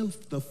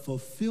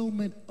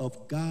fulfillment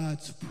of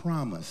God's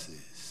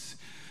promises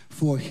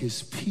for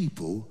his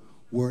people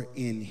were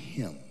in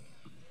him.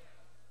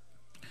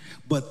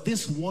 But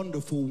this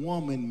wonderful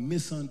woman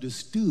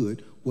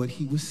misunderstood what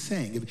he was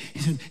saying. He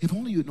said, if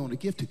only you had known the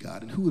gift of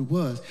God and who it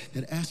was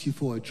that asked you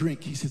for a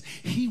drink, he says,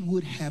 he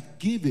would have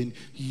given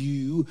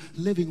you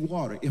living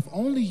water. If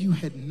only you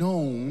had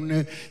known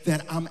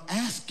that I'm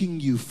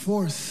asking you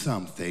for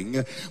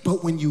something,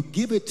 but when you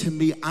give it to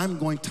me, I'm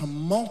going to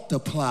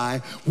multiply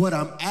what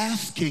I'm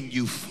asking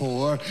you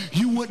for.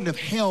 You wouldn't have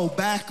held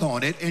back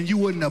on it, and you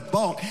wouldn't have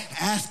balked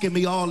asking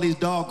me all these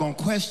doggone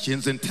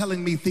questions and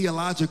telling me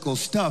theological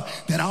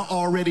stuff that I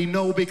already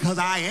know because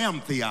I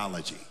am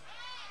theology.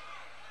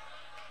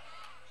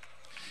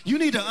 You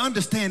need to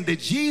understand that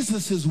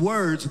Jesus'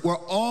 words were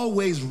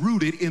always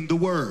rooted in the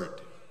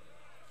Word.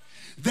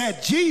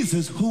 That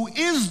Jesus, who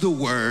is the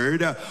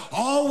Word,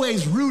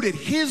 always rooted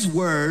his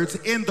words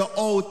in the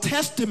Old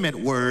Testament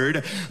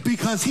Word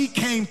because he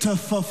came to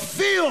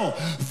fulfill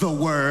the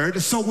Word.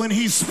 So when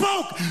he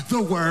spoke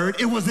the Word,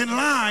 it was in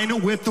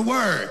line with the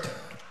Word.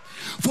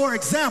 For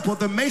example,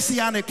 the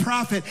Messianic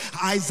prophet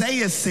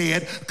Isaiah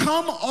said,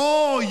 come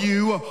all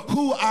you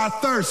who are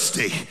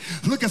thirsty.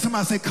 Look at somebody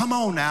and say, come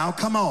on now,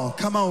 come on,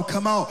 come on,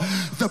 come on.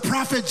 The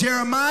prophet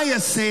Jeremiah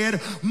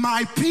said,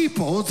 my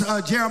people,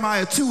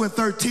 Jeremiah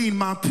 2:13,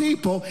 my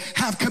people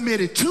have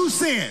committed two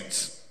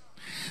sins.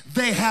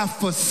 They have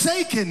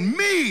forsaken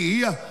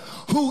me,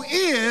 who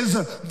is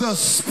the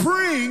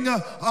spring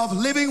of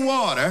living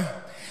water,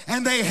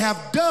 and they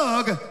have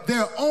dug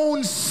their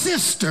own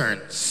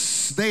cisterns.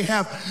 They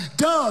have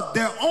dug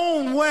their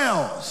own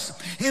wells.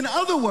 In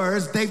other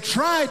words, they've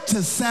tried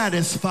to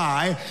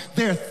satisfy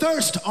their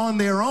thirst on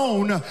their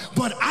own,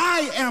 but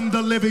I am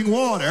the living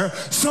water.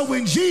 So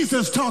when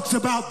Jesus talks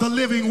about the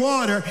living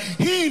water,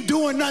 he ain't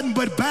doing nothing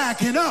but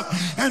backing up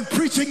and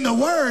preaching the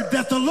word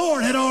that the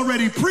Lord had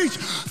already preached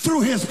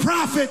through his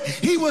prophet.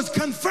 He was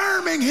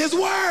confirming his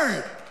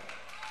word.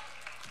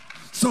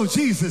 So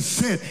Jesus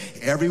said,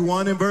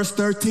 everyone in verse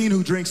 13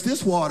 who drinks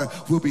this water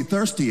will be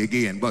thirsty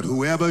again, but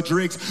whoever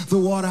drinks the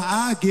water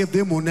I give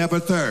them will never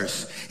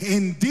thirst.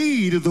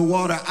 Indeed, the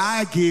water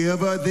I give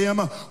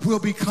them will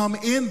become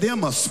in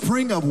them a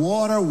spring of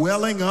water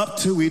welling up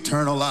to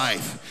eternal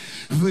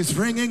life.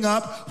 Springing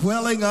up,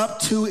 welling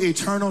up to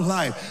eternal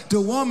life.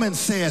 The woman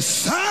says,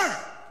 sir,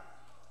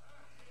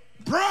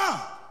 bruh,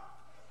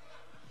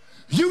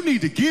 you need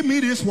to give me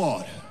this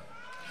water,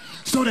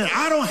 so that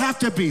I don't have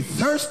to be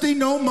thirsty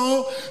no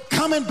more,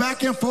 coming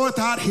back and forth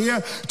out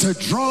here to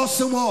draw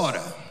some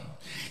water.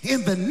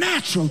 In the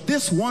natural,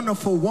 this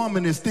wonderful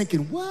woman is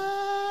thinking,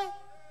 what?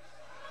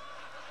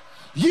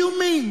 You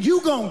mean you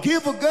gonna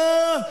give a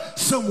girl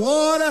some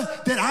water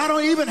that I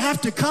don't even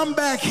have to come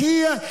back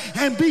here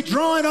and be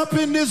drawing up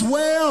in this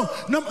well?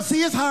 No,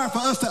 see, it's hard for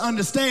us to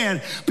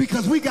understand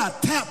because we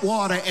got tap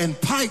water and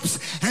pipes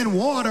and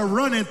water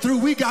running through.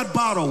 We got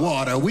bottled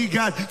water. We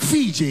got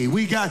Fiji.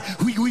 We got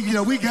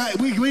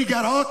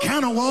all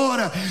kind of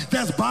water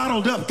that's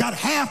bottled up. Got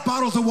half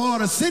bottles of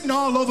water sitting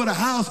all over the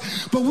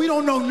house, but we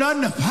don't know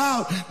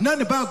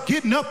nothing about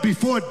getting up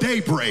before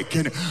daybreak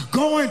and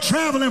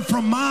traveling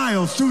from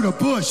miles through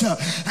the bush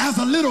as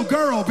a little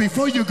girl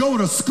before you go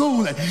to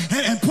school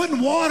and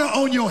putting water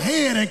on your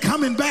head and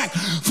coming back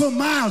for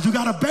miles. You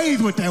got to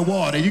bathe with that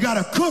water. You got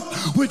to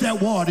cook with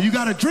that water. You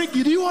got to drink.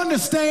 Do you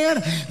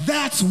understand?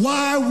 That's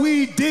why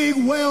we dig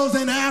wells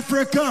in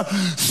Africa,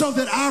 so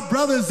that our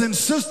brothers and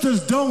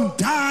sisters don't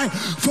die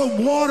from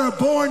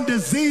waterborne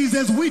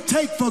diseases we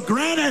take for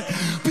granted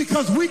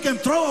because we can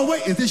throw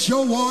away. Is this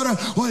your water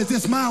or is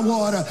this my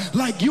water?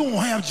 Like you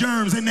don't have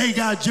germs and they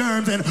got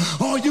germs, and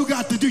all you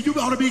got to do, you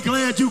ought to be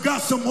glad you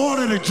got some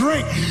water to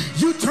drink.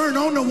 You turn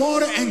on the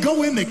water and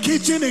go in the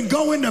kitchen and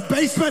go in the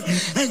basement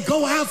and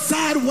go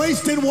outside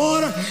wasting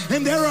water,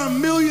 and there are 1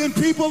 million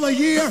people a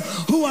year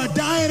who are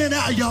dying and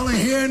out. Y'all ain't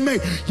hearing me.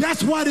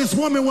 That's why this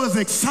woman was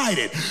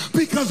excited,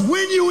 because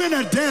when you in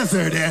a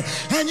desert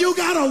and you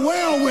got a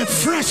well with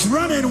fresh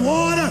running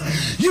water,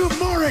 you're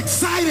more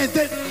excited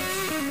than...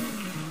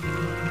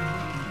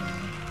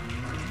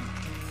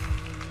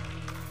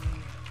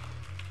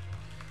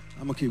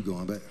 I'm gonna keep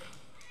going, but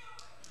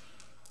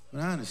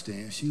I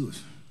understand she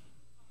was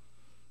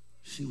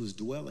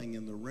dwelling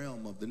in the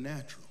realm of the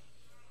natural.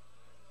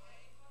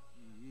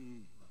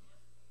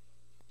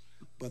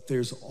 But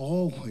there's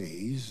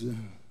always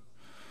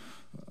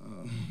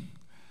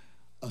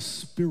a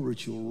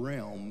spiritual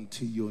realm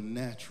to your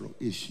natural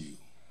issue.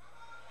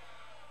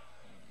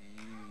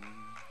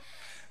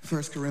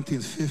 1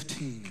 Corinthians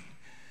 15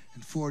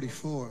 and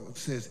 44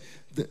 says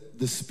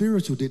the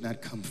spiritual did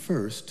not come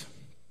first,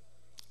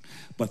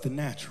 but the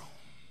natural.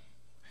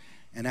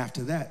 And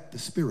after that, the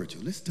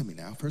spiritual. Listen to me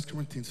now. 1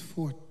 Corinthians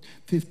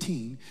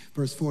 15,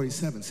 verse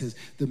 47 says,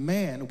 the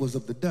man was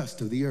of the dust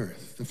of the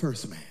earth, the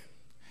first man.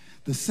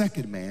 The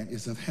second man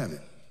is of heaven.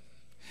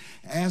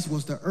 As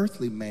was the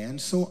earthly man,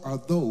 so are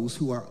those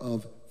who are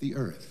of the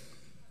earth.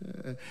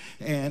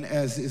 And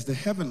as is the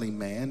heavenly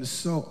man,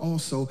 so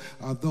also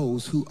are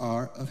those who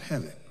are of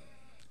heaven.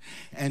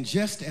 And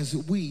just as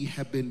we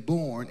have been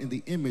born in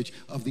the image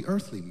of the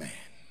earthly man,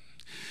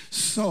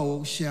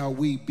 so shall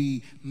we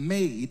be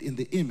made in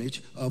the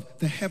image of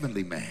the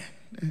heavenly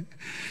man.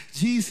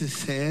 Jesus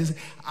says,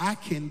 I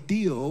can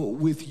deal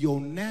with your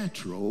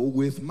natural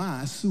with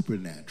my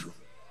supernatural.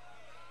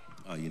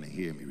 Oh, you didn't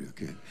hear me real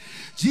good.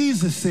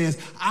 Jesus says,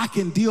 I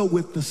can deal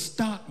with the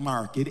stock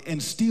market and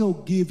still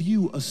give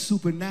you a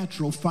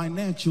supernatural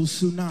financial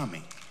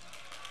tsunami.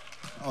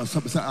 Oh,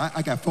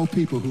 I got 4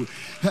 people who,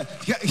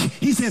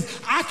 he says,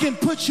 I can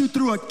put you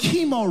through a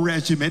chemo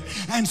regimen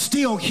and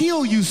still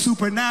heal you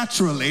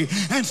supernaturally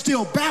and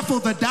still baffle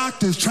the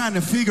doctors trying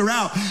to figure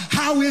out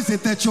how is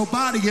it that your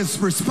body is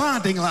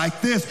responding like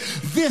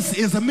this. This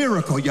is a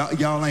miracle.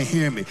 Y'all ain't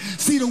hear me.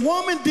 See, the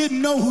woman didn't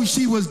know who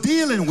she was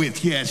dealing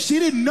with yet. She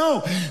didn't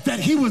know that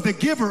he was the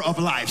giver of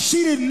life.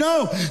 She didn't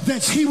know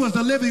that he was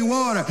the living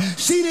water.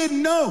 She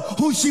didn't know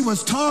who she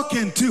was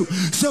talking to.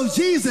 So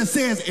Jesus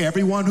says,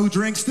 everyone who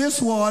drinks this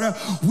water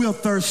will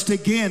thirst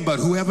again, but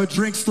whoever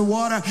drinks the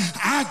water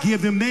I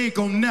give them, they ain't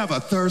gonna never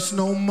thirst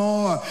no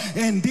more.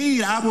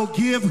 Indeed, I will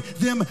give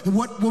them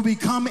what will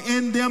become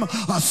in them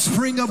a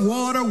spring of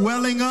water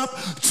welling up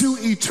to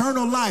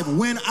eternal life.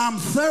 When I'm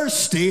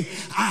thirsty,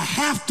 I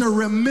have to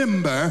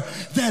remember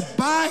that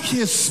by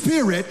his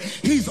Spirit,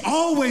 he's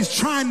always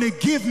trying to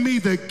give me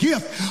the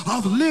gift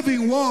of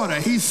living water.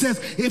 He says,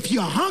 if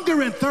you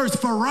hunger and thirst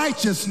for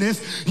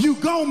righteousness, you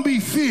gonna be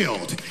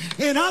filled.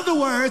 In other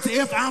words,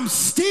 if I'm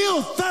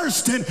still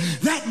thirsting,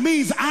 that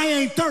means I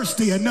ain't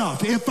thirsty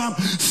enough. If I'm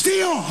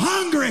still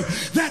hungry,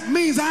 that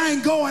means I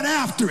ain't going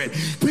after it.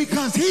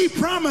 Because he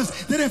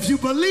promised that if you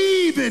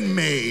believe in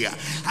me,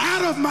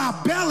 out of my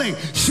belly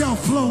shall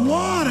flow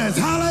waters.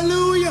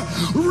 Hallelujah.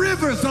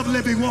 Rivers of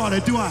living water.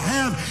 Do I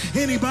have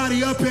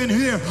anybody up in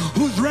here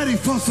who's ready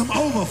for some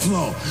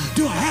overflow?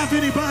 Do I have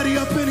anybody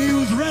up in here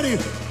who's ready?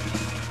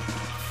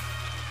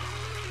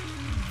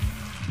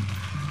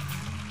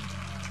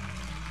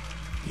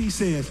 He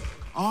says,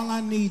 all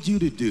I need you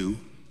to do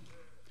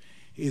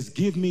is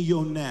give me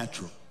your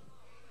natural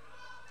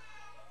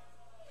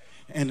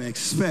and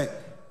expect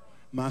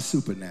my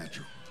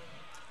supernatural.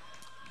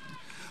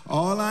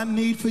 All I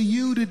need for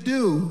you to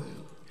do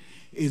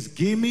is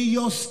give me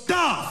your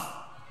stuff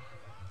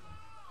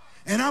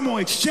and I'm going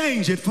to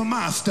exchange it for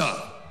my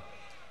stuff.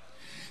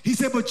 He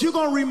said, but you're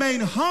going to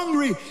remain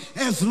hungry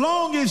as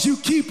long as you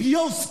keep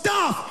your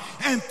stuff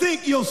and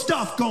think your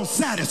stuff going to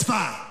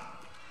satisfy.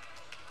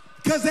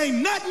 Because ain't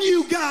nothing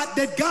you got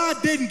that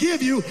God didn't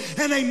give you,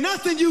 and ain't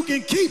nothing you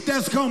can keep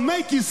that's going to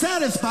make you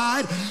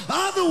satisfied.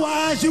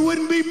 Otherwise, you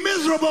wouldn't be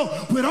miserable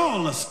with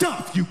all the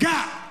stuff you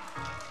got.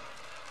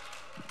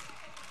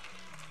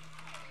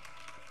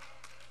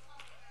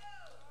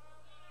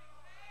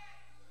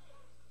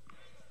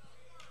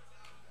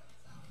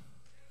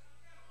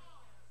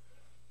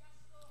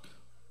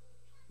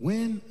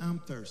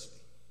 thirsty,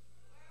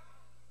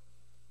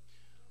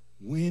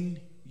 when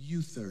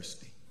you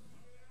thirsty,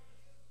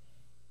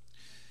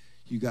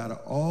 you got to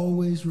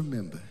always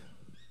remember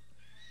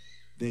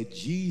that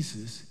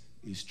Jesus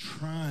is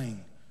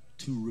trying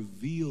to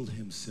reveal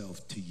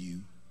himself to you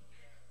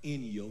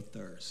in your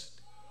thirst.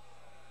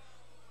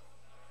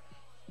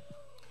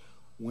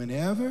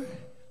 Whenever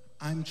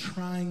I'm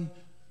trying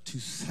to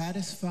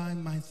satisfy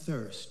my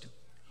thirst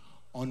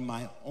on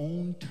my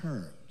own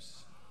terms,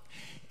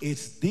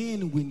 it's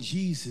then when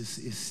Jesus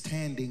is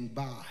standing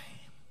by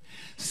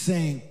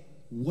saying,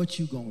 what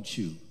you gonna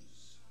choose?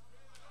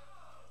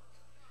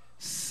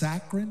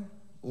 Saccharin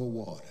or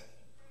water?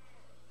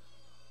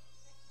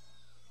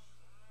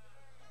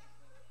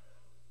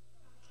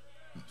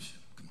 Oh, shit,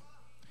 come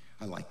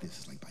on. I like this.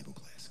 It's like Bible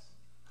class.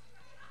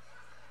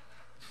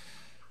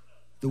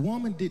 The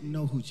woman didn't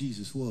know who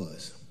Jesus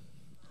was.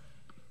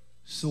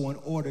 So in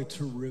order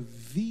to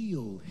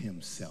reveal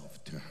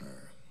himself to her,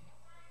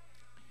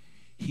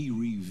 he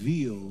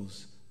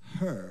reveals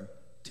her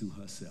to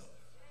herself.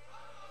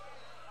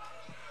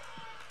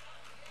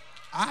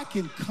 I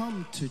can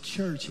come to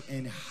church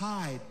and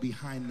hide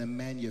behind the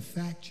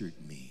manufactured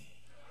me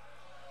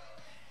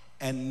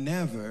and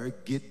never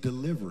get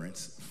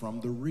deliverance from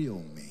the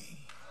real me.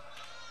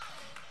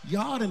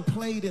 Y'all done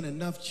played in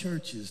enough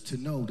churches to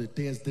know that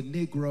there's the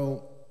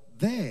Negro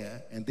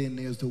there and then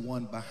there's the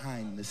one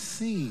behind the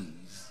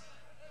scenes.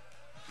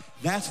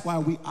 That's why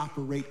we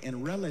operate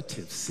in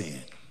relative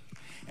sin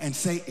and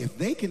say, if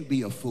they can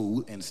be a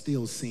fool and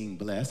still seem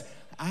blessed,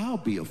 I'll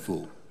be a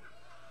fool.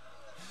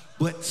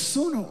 But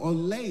sooner or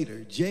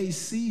later,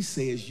 JC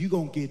says you're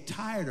going to get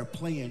tired of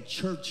playing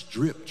church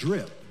drip,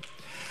 drip,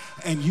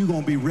 and you're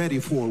going to be ready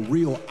for a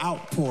real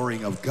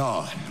outpouring of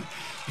God.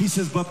 He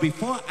says, but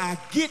before I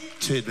get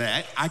to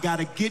that, I got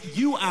to get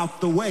you out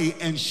the way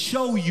and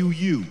show you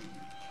you.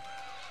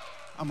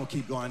 I'm going to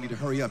keep going. I need to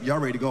hurry up. Y'all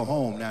ready to go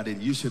home now?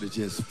 Then you should have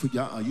just put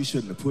you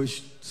shouldn't have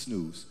pushed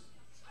snooze.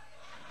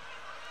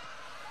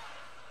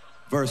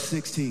 Verse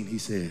 16, he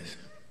says,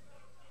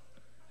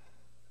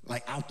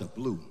 like out the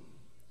blue,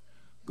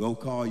 go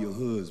call your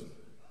husband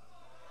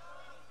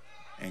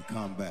and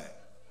come back.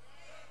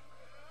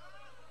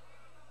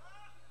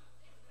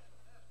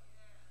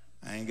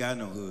 I ain't got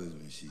no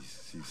husband, she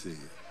said.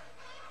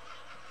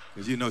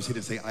 Because you know she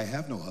didn't say, I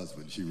have no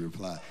husband, she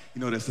replied.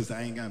 You know that sister,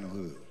 I ain't got no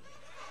husband.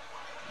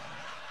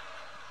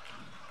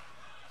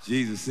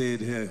 Jesus said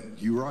to her,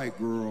 you right,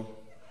 girl.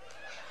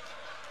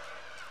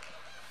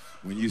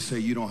 When you say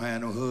you don't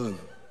have no husband.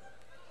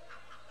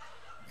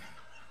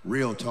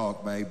 Real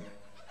talk, baby.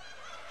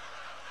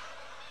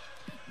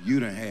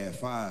 You done had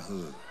 5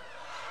 husbands.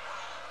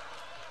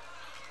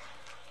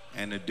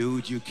 And the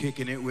dude you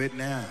kicking it with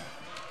now,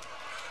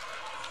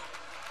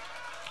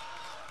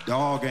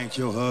 dog ain't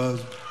your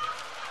husband.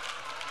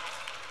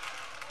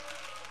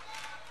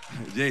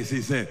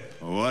 JC said,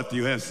 what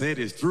you have said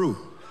is true.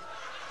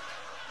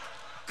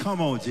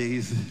 Come on,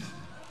 Jesus.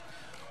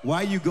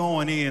 Why you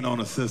going in on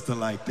a sister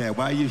like that?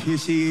 Why you, here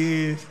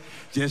she is,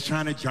 just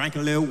trying to drink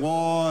a little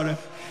water,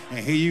 and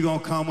here you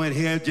gonna come with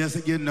here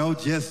just, you know,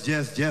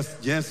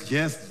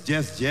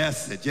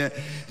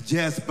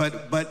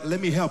 but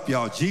let me help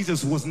y'all.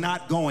 Jesus was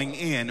not going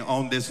in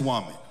on this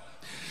woman.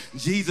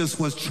 Jesus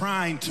was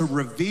trying to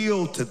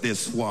reveal to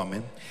this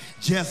woman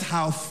just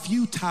how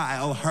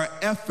futile her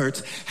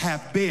efforts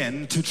have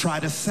been to try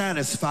to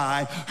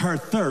satisfy her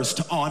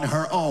thirst on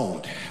her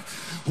own.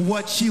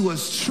 What she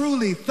was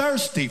truly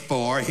thirsty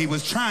for, he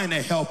was trying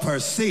to help her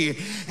see,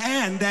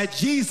 and that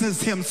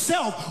Jesus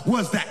himself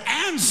was the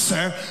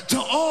answer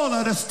to all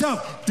of the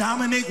stuff.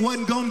 Dominic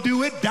wasn't gonna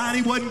do it,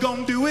 Donnie wasn't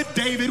gonna do it,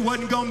 David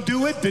wasn't gonna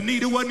do it,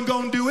 Danita wasn't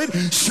gonna do it,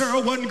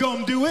 Cheryl wasn't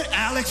gonna do it,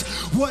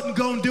 Alex wasn't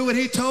gonna do it.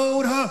 He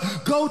told her,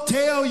 go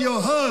tell your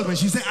husband.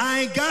 She said, I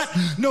ain't got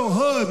no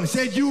husband. He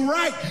said, you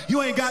right,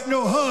 you ain't got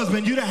no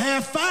husband. You done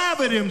had 5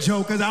 of them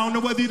jokers. I don't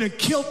know whether you done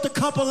killed a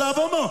couple of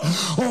them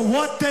or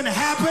what done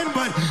happened,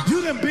 but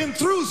you done been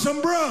through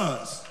some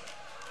bras.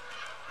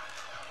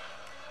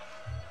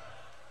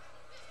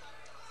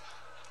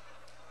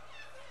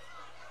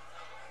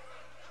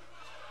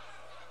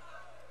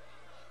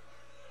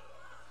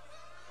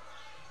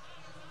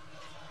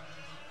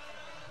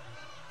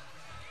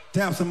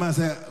 Tap somebody,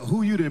 say,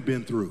 who you done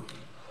been through?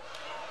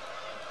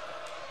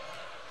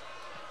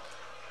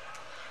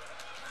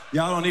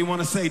 Y'all don't even want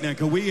to say that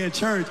because we in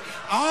church.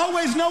 I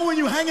always know when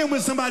you're hanging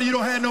with somebody you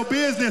don't have no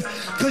business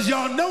because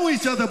y'all know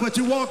each other, but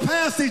you walk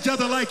past each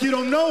other like you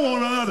don't know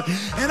one another.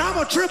 And I'm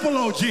a triple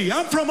OG.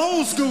 I'm from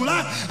old school.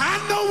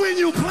 I know when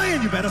you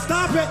playing. You better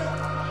stop it.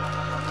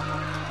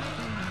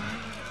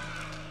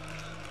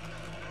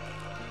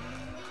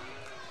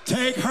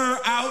 Take her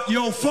out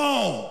your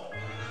phone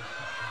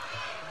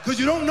because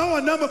you don't know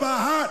a number by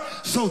heart.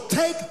 So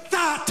take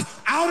that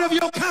out of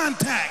your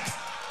contacts.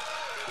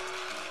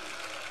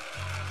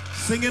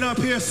 Singing up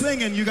here,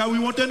 singing. We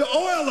want the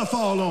oil to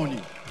fall on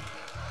you.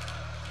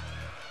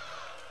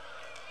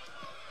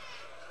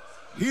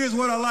 Here's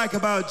what I like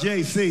about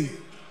JC.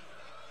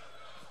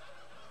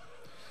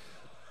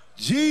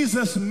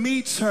 Jesus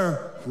meets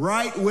her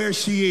right where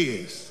she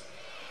is.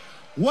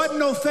 Wasn't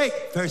no fake.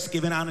 First,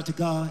 giving honor to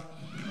God,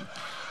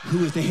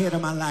 who is the head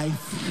of my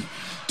life,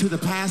 to the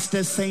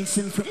pastors, saints,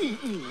 and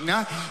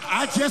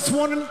I just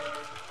want to,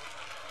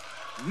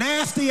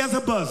 nasty as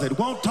a buzzard,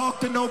 won't talk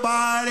to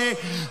nobody,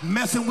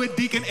 messing with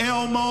Deacon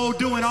Elmo,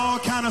 doing all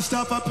kind of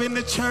stuff up in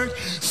the church,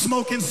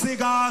 smoking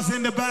cigars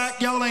in the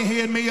back. Y'all ain't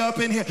hearing me up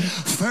in here.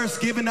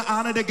 First, giving the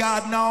honor to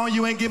God. No,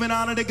 you ain't giving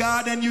honor to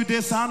God, and you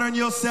dishonoring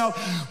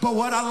yourself. But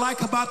what I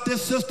like about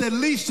this sister, at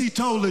least she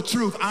told the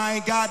truth. I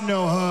ain't got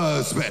no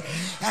husband.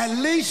 At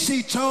least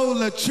she told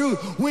the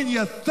truth. When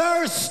you're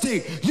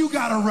thirsty, you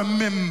gotta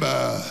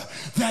remember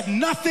that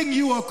nothing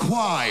you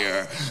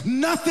acquire,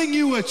 nothing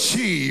you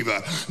achieve,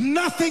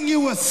 nothing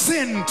you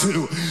ascend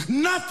to,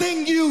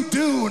 nothing you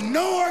do,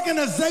 no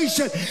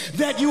organization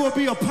that you will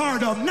be a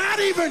part of, not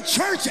even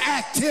church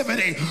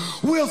activity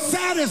will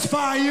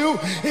satisfy you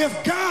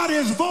if God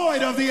is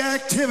void of the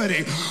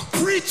activity.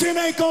 Preaching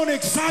ain't gonna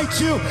excite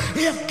you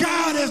if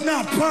God is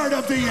not part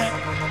of the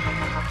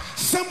activity.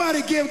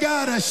 Somebody give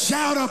God a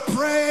shout of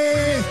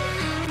praise.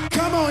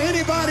 Come on,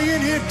 anybody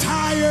in here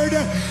tired?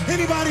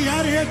 Anybody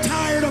out here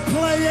tired of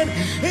playing?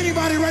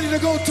 Anybody ready to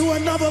go to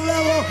another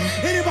level?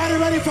 Anybody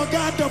ready for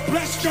God to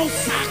bless your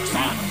socks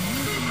off?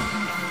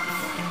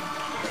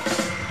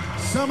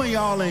 Some of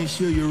y'all ain't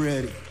sure you're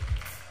ready.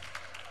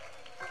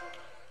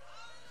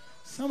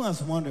 Some of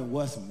us wondering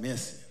what's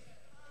missing.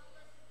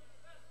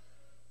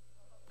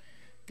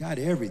 Got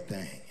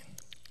everything.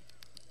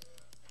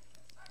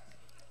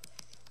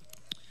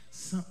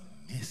 Something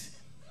missing.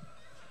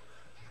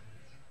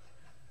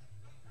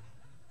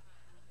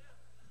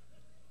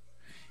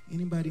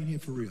 Anybody in here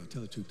for real?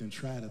 Tell the truth. Then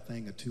tried a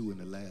thing or two in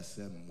the last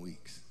 7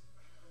 weeks.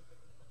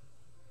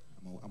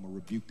 I'm gonna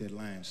rebuke that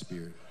lying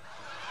spirit.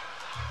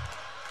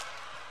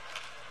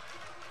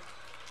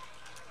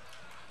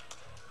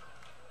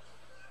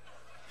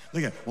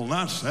 Look at, well,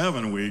 not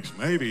 7 weeks,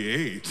 maybe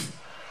 8.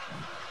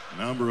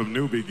 Number of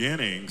new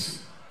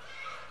beginnings.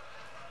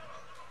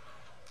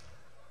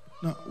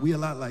 No, we a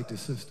lot like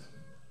this sister.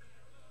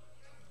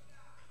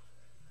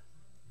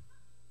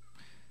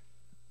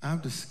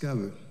 I've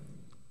discovered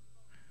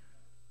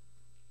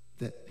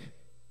that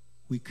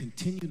we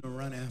continue to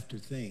run after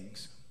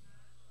things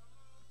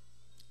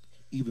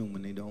even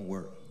when they don't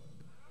work.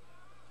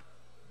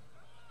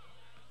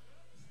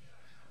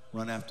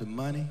 Run after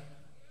money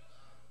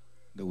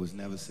that was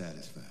never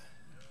satisfied.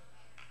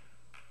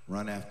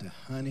 Run after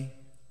honey,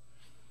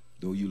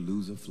 though you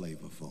lose a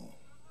flavor for them.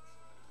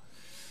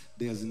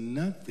 There's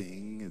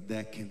nothing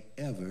that can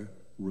ever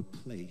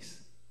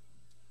replace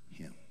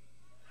him.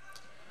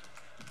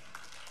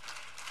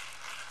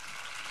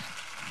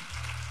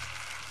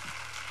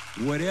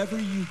 Whatever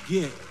you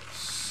get,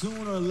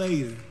 sooner or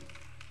later,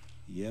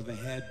 you ever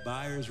had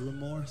buyer's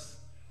remorse?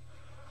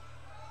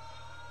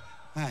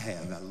 I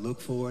have. I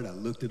looked for it. I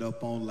looked it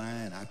up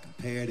online. I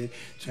compared it,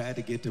 tried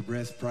to get the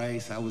best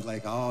price. I was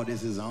like, oh,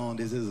 this is on,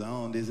 this is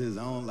on, this is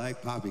on,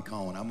 like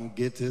poppycorn. I'm going to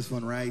get this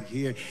one right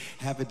here,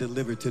 have it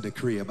delivered to the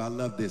crib. I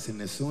love this.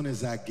 And as soon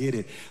as I get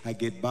it, I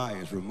get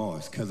buyer's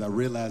remorse because I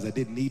realized I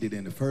didn't need it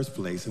in the first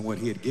place. And what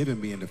he had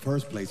given me in the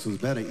first place was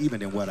better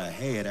even than what I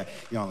had.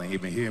 Y'all ain't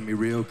even hearing me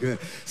real good.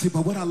 See,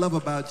 but what I love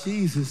about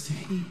Jesus,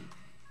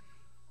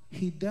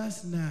 he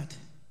does not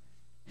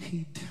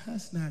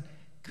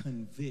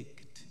convict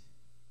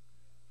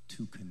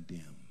to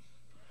condemn.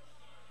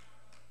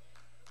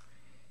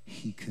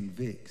 He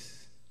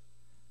convicts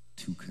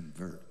to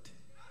convert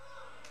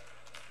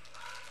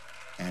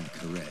and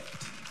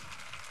correct.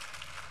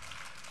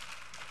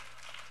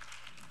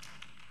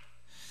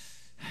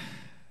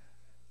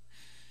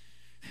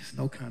 There's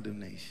no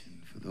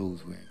condemnation for those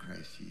who are in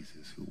Christ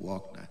Jesus, who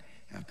walk not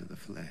after the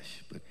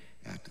flesh, but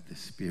after the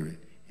Spirit.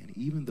 And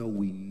even though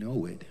we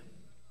know it,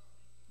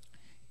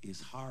 it's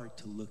hard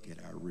to look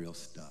at our real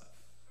stuff.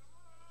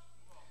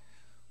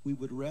 We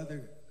would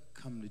rather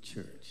come to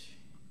church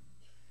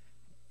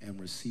and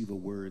receive a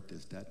word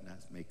that does not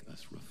make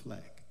us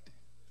reflect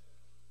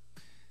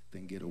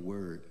than get a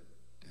word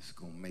that's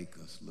going to make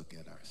us look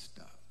at our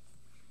stuff.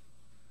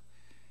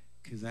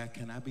 Because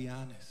can I be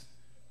honest?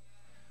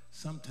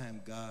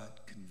 Sometimes God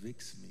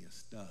convicts me of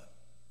stuff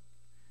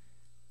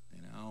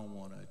that I don't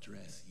want to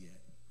address yet.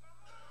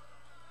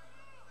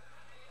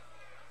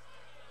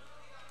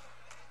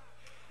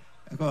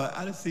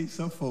 I just see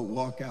some folk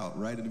walk out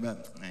right in the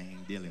middle. I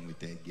ain't dealing with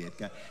that yet.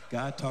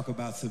 God talk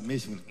about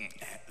submission.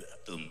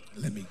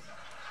 Let me.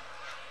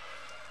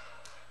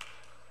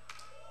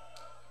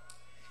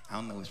 I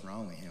don't know what's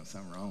wrong with him.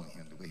 Something wrong with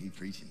him, the way he's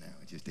preaching now.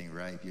 It just ain't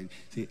right.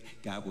 See,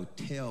 God will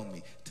tell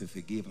me to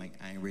forgive. Like,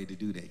 I ain't ready to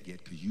do that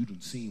yet because you done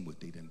seen what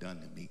they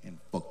done to me. And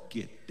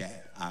forget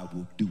that. I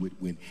will do it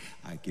when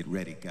I get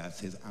ready. God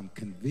says, I'm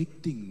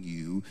convicting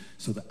you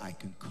so that I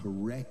can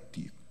correct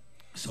you,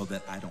 so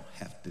that I don't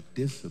have to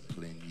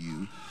discipline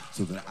you,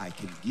 so that I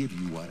can give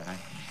you what I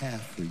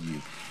have for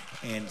you.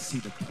 And see,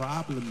 the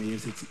problem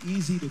is it's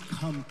easy to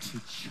come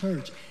to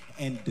church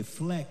and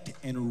deflect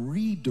and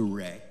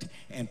redirect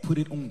and put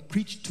it on,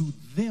 preach to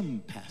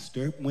them,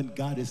 Pastor, when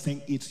God is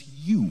saying it's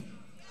you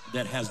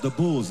that has the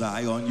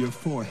bullseye on your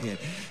forehead.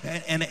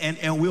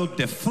 And we'll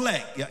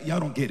deflect. Y'all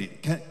don't get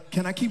it.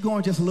 Can I keep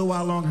going just a little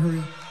while longer?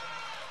 Hurry.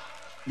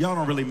 Y'all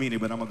don't really mean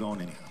it, but I'm going to go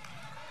on anyhow.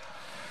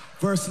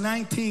 Verse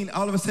 19,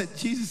 all of a sudden,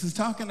 Jesus is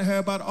talking to her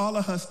about all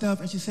of her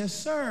stuff, and she says,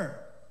 sir,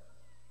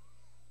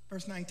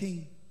 verse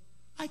 19,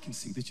 I can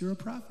see that you're a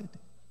prophet.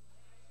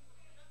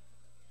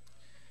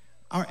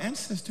 Our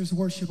ancestors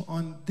worship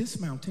on this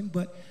mountain,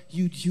 but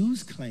you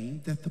Jews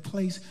claim that the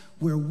place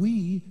where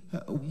we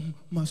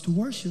must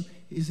worship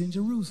is in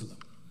Jerusalem.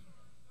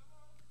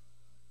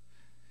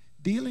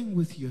 Dealing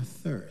with your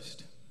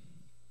thirst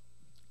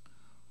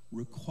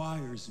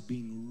requires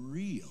being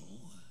real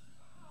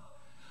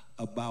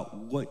about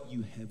what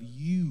you have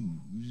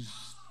used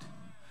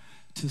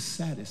to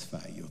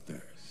satisfy your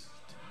thirst.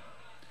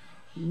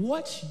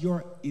 What's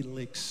your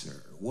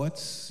elixir?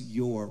 What's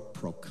your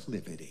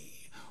proclivity?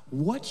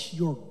 What's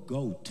your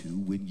go-to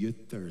when you're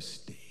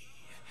thirsty?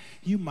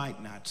 You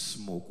might not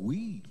smoke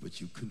weed, but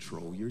you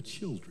control your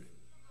children.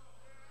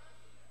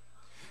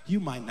 You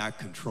might not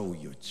control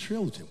your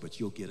children, but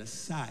you'll get a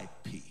side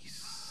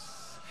piece.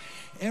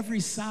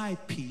 Every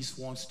side piece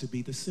wants to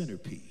be the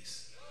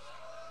centerpiece.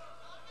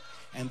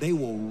 And they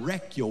will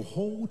wreck your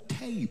whole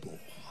table.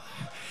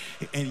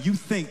 And you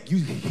think you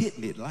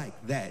hitting it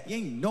like that. You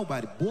ain't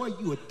nobody. Boy,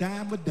 you a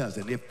dime a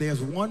dozen. If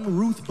there's one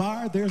Ruth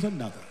bar, there's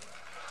another.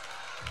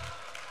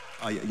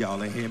 Oh,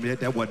 y'all ain't hearing me.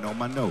 That wasn't on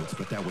my notes,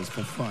 but that was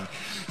for fun.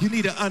 You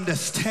need to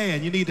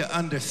understand. You need to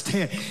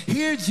understand.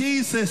 Here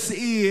Jesus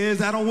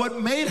is. I don't know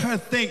what made her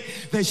think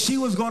that she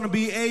was going to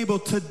be able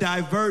to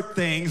divert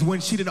things when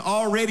she done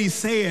already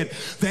said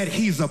that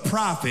he's a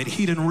prophet.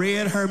 He done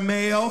read her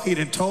mail. He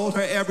done told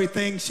her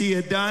everything she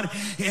had done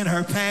in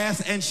her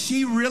past. And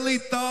she really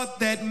thought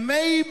that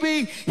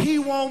maybe he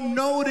won't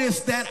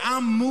notice that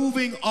I'm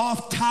moving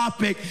off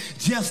topic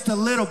just a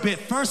little bit.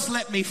 First,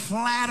 let me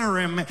flatter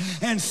him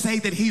and say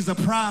that he's a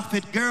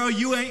prophet. Girl,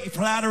 you ain't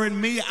flattering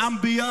me. I'm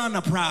beyond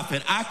a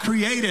prophet. I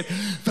created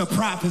the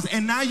prophets.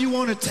 And now you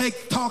want to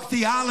talk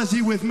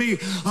theology with me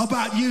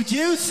about you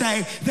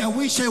say that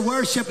we should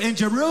worship in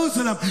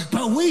Jerusalem,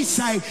 but we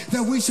say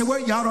that we should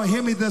worship. Y'all don't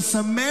hear me. The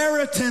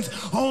Samaritans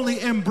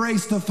only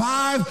embraced the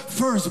 5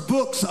 first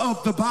books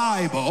of the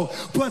Bible,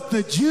 but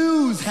the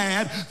Jews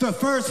had the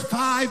first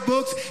 5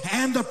 books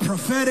and the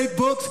prophetic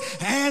books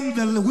and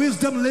the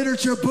wisdom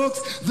literature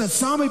books, the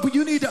Psalm. But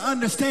you need to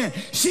understand,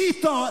 she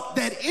thought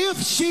that if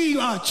she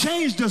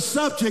changed the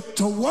subject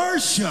to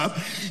worship,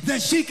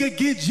 that she could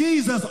get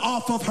Jesus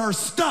off of her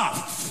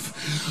stuff.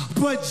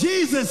 But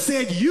Jesus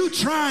said, you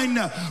trying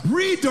to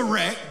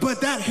redirect,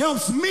 but that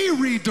helps me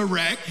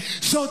redirect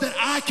so that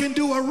I can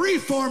do a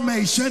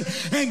reformation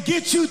and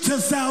get you to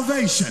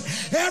salvation.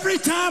 Every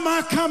time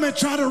I come and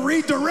try to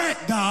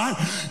redirect God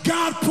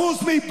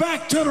pulls me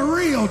back to the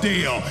real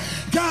deal.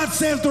 God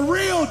says the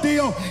real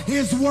deal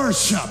is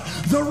worship.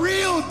 The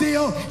real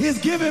deal is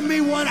giving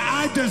me what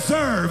I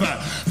deserve.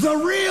 The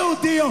real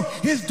deal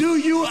is, do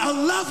you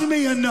love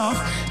me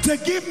enough to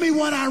give me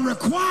what I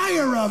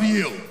require of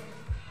you?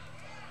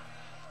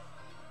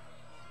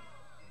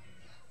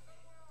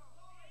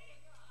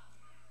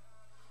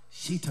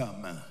 She talking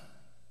about,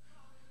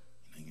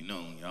 you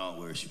know, y'all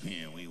worship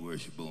him, we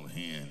worship over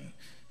him.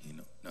 You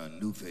know,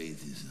 New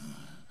Faith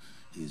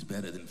is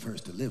better than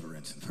First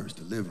Deliverance, and First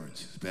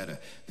Deliverance is better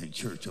than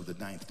Church of the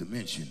Ninth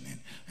Dimension,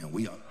 and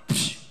we are.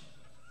 Psh.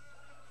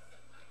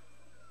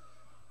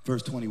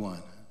 Verse 21,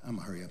 I'm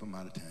gonna hurry up, I'm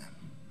out of time.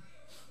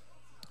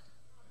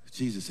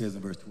 Jesus says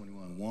in verse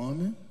 21,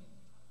 woman,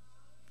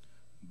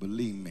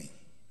 believe me,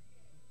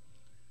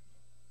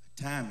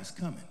 a time is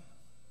coming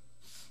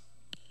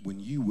when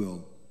you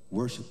will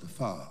worship the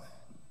Father,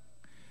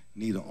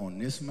 neither on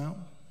this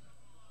mountain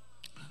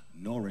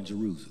nor in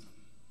Jerusalem.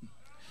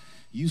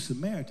 You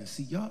Samaritans,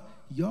 see,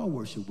 y'all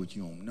worship what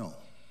you don't know.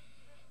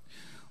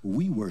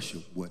 We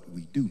worship what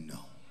we do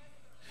know.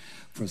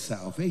 For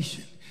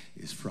salvation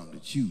is from the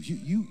Jews.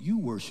 You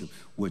worship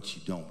what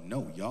you don't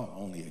know. Y'all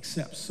only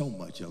accept so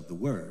much of the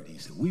word. He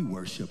said, we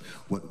worship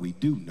what we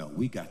do know.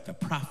 We got the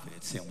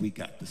prophets, and we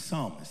got the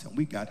psalmists, and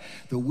we got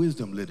the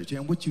wisdom literature.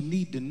 And what you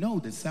need to know,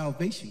 that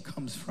salvation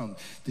comes from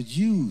the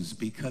Jews,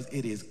 because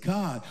it is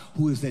God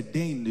who has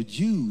ordained the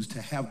Jews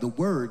to have the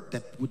word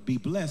that would be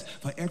blessed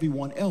for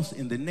everyone else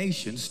in the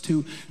nations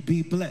to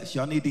be blessed.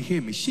 Y'all need to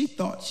hear me. She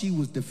thought she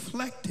was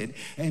deflected,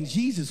 and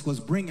Jesus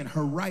was bringing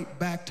her right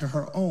back to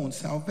her own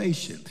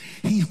salvation.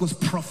 He was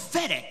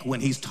prophetic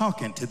when he's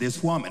talking to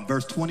this woman.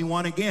 Verse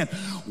 21 again.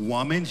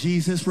 Woman,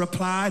 Jesus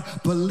replied,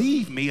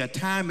 believe me, a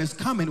time is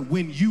coming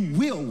when you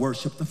will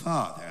worship the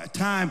Father. A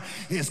time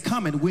is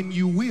coming when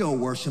you will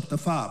worship the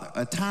Father.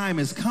 A time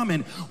is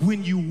coming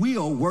when you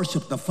will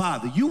worship the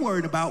Father. You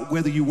worried about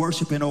whether you're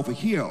worshiping over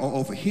here or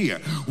over here,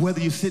 whether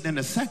you're sitting in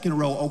the second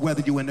row or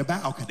whether you're in the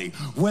balcony,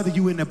 whether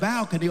you're in the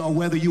balcony or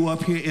whether you're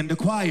up here in the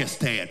choir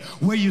stand,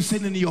 where you're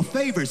sitting in your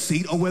favorite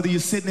seat or whether you're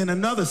sitting in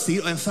another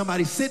seat and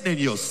somebody's sitting in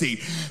your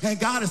seat. And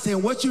God has said,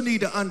 saying what you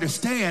need to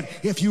understand,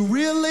 if you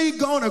really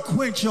gonna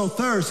quench your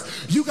thirst,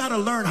 you gotta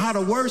learn how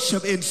to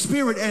worship in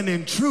spirit and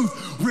in truth,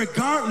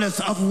 regardless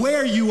of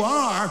where you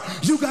are.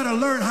 You gotta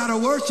learn how to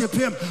worship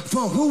him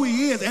for who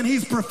he is. And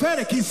he's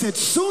prophetic. He said,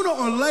 sooner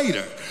or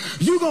later,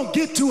 you're gonna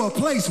get to a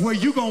place where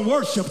you're gonna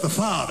worship the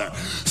Father.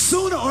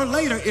 Sooner or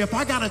later, if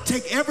I gotta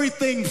take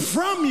everything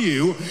from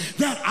you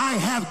that I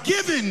have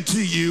given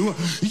to you,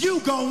 you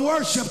gonna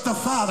worship the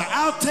Father.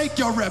 I'll take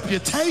your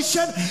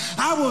reputation.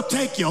 I will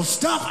take your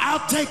stuff.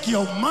 I'll take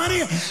your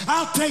money.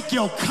 I'll take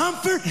your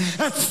comfort.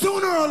 And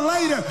sooner or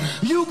later,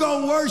 you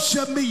gonna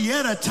worship me.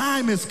 Yet a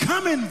time is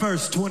coming,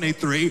 verse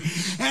 23,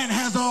 and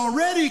has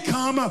already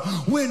come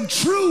when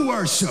true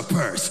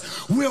worshipers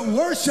will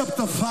worship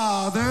the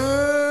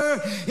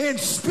Father in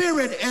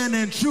spirit and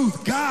in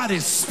truth. God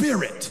is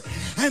spirit,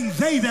 and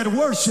they that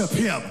worship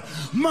him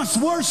must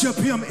worship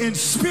him in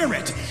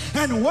spirit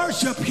and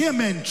worship him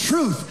in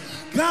truth.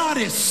 God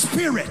is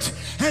spirit,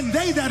 and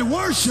they that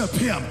worship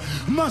him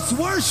must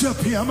worship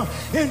him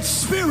in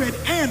spirit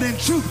and in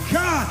truth.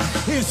 God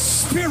is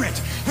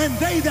spirit, and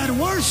they that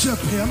worship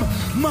him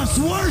must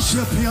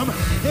worship him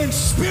in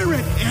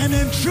spirit and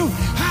in truth.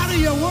 How do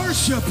you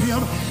worship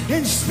him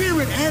in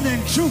spirit and in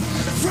truth?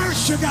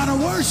 First, you got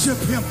to worship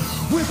him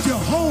with your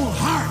whole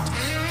heart.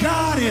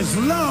 God is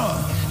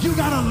love. You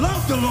got to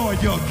love the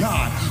Lord your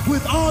God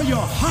with all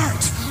your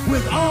heart,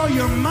 with all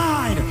your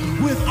mind,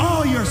 with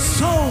all your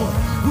soul,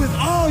 with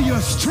all your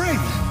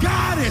strength.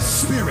 God is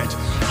spirit.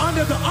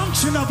 Under the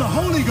unction of the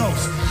Holy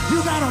Ghost, you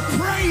got to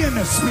pray in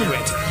the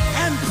spirit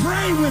and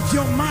pray with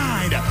your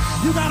mind.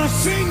 You got to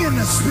sing in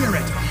the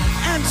spirit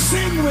and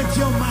sing with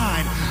your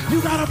mind. You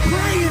got to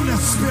pray in the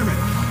spirit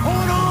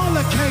on all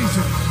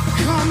occasions.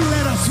 Come,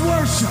 let us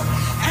worship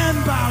and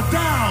bow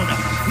down.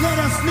 Let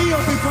us kneel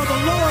before the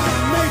Lord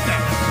our Maker,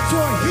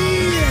 for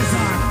he is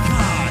our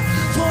God.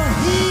 For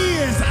he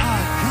is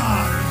our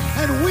God,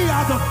 and we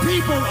are the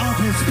people of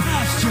his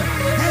pasture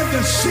and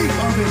the sheep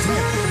of his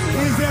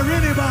hand. Is there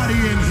anybody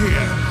in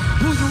here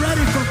who's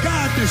ready for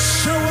God to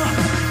show up?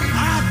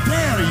 I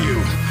dare you.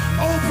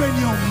 Open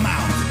your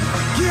mouth.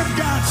 Give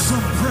God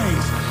some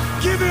praise.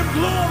 Give him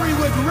glory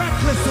with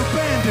reckless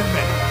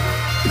abandonment.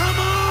 Come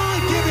on,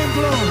 give him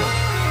glory.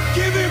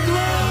 Give him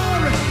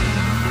glory.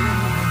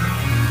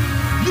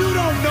 You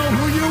don't know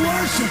who you're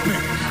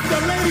worshiping. The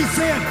lady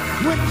said,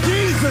 when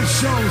Jesus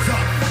shows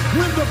up,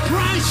 when the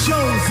Christ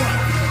shows up,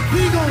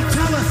 he gonna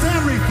tell us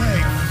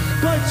everything.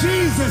 But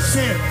Jesus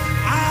said,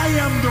 I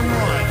am the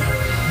one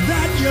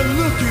that you're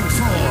looking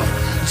for.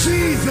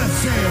 Jesus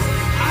says,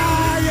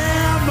 I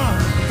am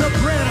the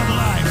bread of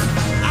life.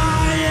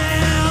 I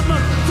am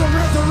the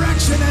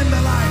resurrection and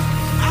the life.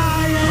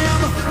 I am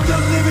the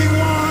living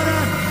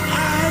water.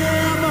 I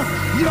am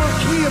your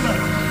healer.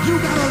 You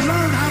gotta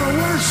learn how to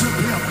worship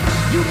him.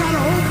 You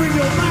gotta open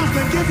your mouth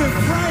and give him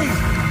praise.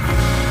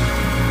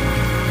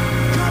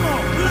 Come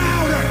on,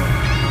 louder.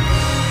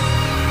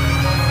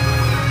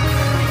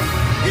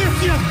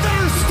 If you're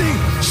thirsty,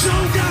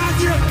 show God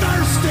you're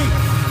thirsty.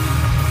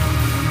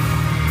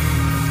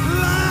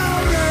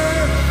 Louder.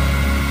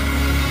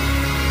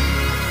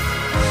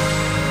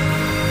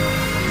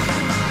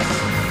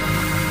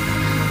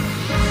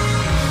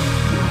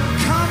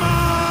 Come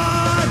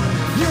on.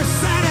 You're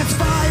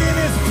satisfied in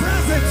his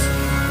presence.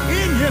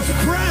 In his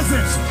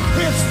presence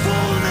is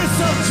fullness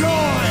of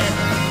joy,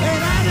 and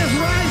at his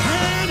right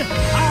hand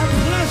are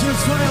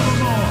pleasures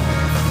forevermore.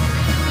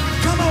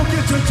 Come on,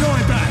 get your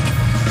joy back.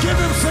 Give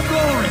him some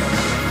glory.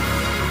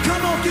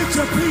 Come on, get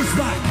your peace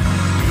back.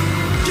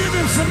 Give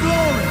him some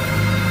glory.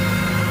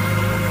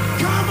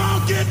 Come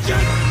on, get your...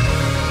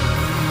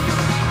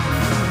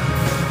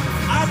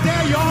 I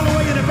dare you all the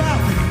way in the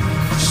balcony.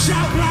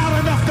 Shout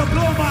loud enough to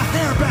blow my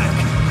hair back.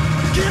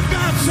 Give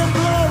God some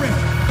glory.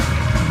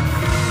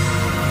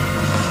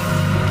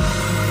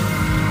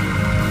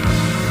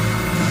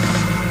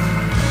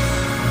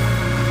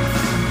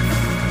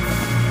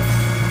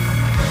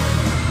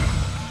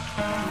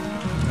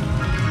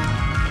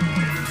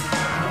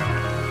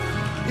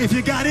 If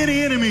you got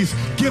any enemies,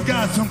 give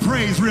God some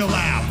praise real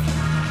loud.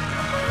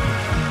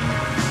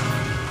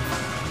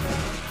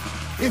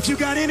 If you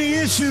got any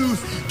issues,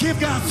 give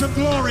God some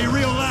glory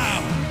real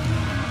loud.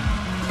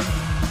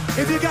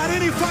 If you got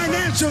any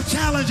financial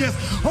challenges,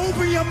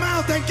 open your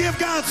mouth and give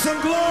God some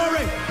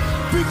glory,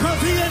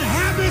 because he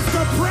inhabits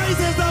the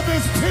praises of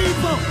his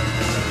people.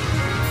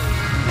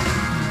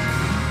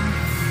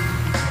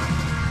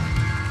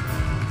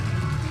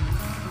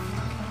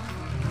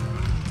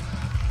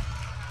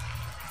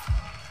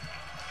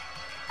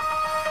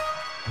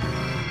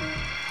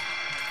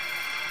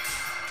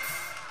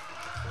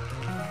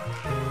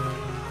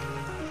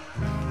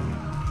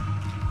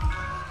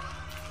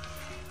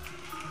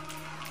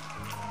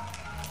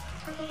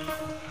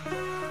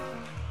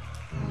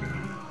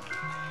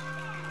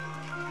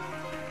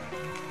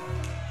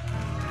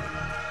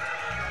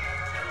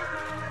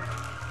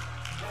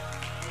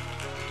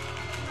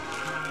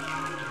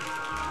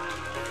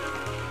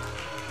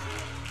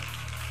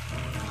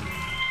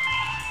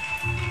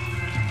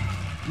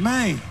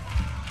 Man,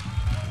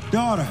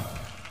 daughter,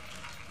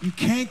 You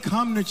can't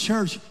come to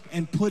church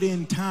and put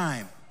in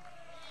time.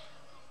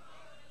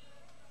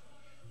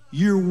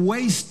 You're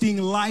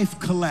wasting life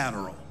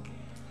collateral.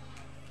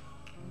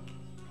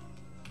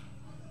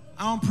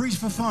 I don't preach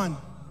for fun.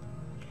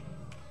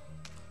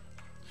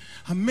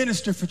 I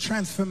minister for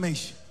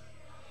transformation.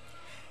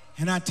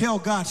 And I tell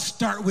God,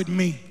 start with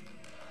me.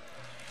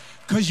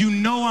 Because you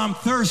know I'm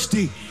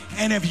thirsty.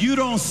 And if you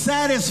don't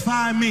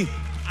satisfy me,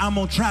 I'm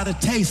going to try to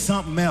taste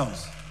something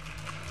else.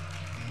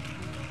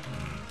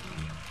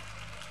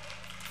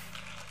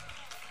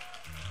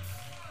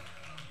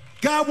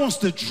 God wants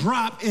to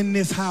drop in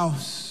this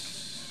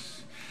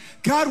house.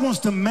 God wants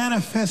to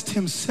manifest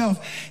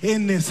himself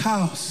in this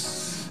house.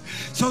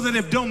 So that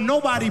if don't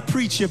nobody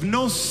preach, if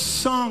no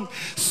song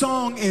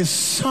is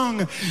sung,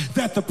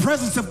 that the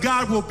presence of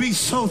God will be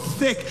so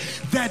thick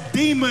that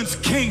demons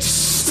can't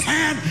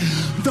stand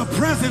the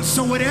presence.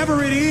 So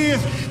whatever it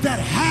is that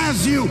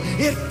has you,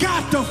 it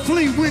got to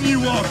flee when you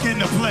walk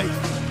into place.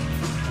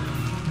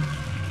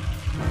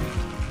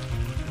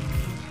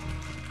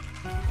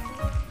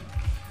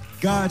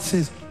 God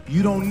says,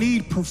 you don't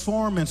need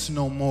performance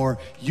no more.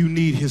 You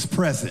need his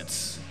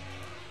presence.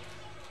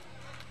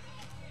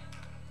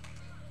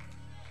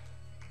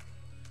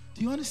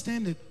 Do you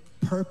understand that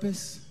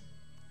purpose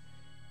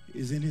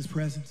is in his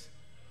presence?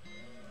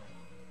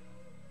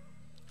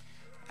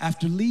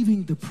 After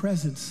leaving the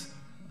presence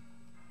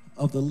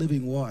of the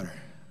living water,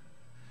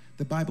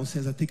 the Bible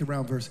says, I think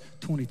around verse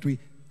 23,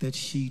 that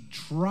she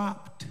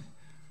dropped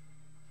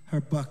her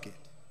bucket,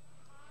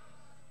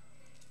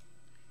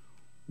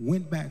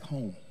 went back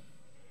home,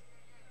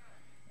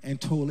 and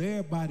told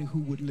everybody who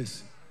would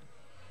listen,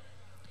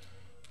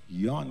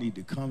 y'all need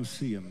to come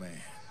see a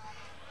man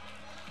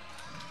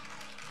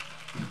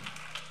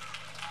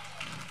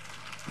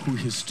who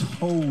has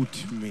told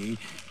to me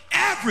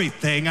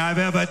everything I've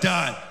ever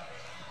done.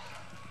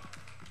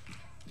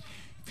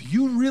 If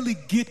you really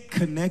get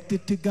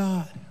connected to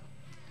God,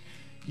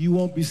 you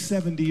won't be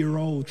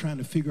 70-year-old trying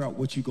to figure out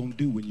what you're going to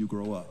do when you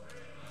grow up.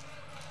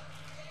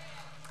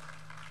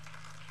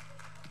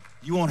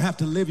 You won't have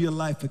to live your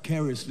life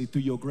vicariously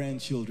through your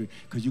grandchildren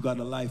because you got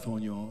a life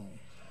on your own.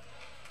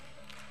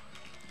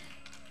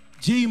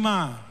 Gee,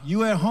 Ma,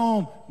 you at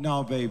home?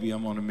 No, baby,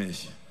 I'm on a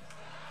mission.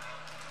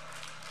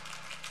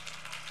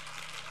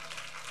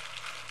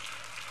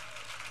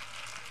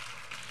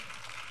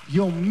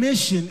 Your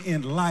mission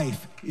in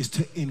life is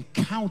to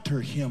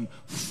encounter him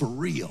for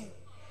real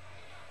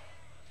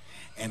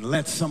and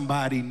let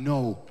somebody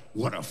know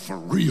what a for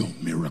real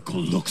miracle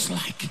looks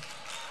like.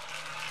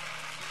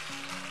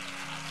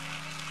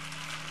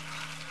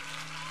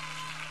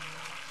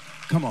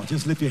 Come on,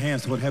 just lift your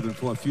hands toward heaven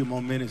for a few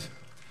more minutes.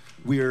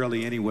 We're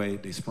early anyway.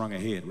 They sprung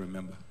ahead,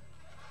 remember?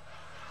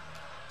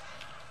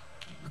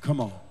 Come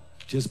on,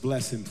 just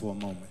bless him for a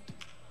moment.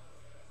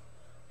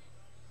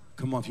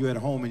 Come on, if you're at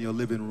home in your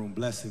living room,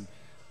 bless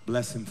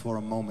him for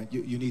a moment.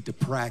 You need to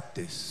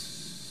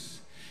practice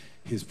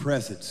his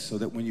presence so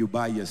that when you're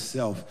by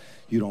yourself,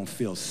 you don't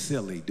feel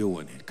silly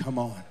doing it. Come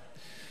on.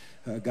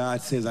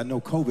 God says, I know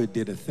COVID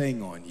did a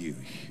thing on you.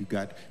 You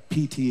got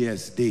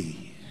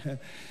PTSD.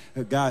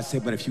 God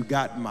said, but if you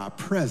got my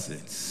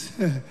presence,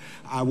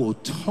 I will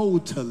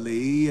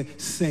totally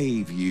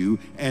save you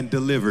and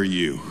deliver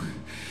you.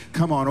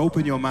 Come on,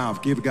 open your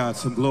mouth. Give God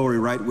some glory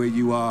right where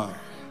you are.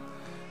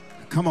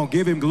 Come on,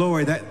 give him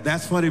glory.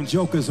 That's for them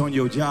jokers on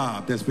your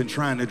job that's been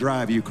trying to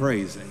drive you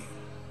crazy.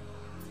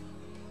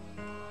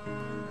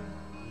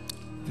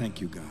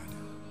 Thank you, God.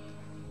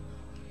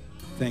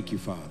 Thank you,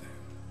 Father.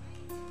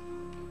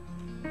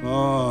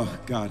 Oh,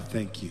 God,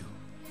 thank you.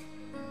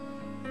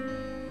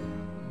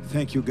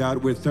 Thank you,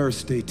 God. We're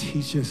thirsty.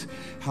 Teach us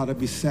how to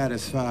be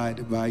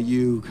satisfied by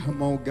you.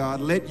 Come on,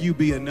 God. Let you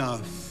be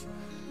enough.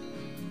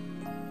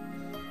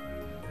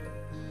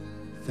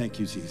 Thank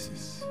you,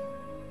 Jesus.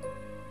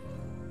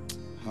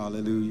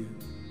 Hallelujah.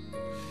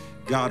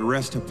 God,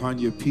 rest upon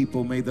your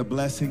people. May the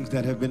blessings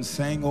that have been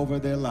sang over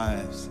their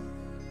lives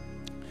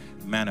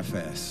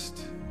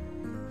manifest.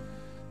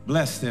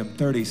 Bless them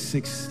 30,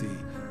 60,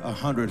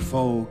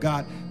 100-fold.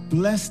 God,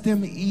 bless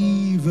them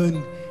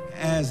even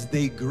as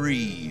they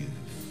grieve.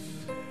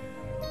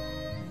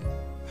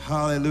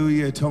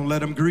 Hallelujah. Don't let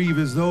them grieve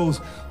as those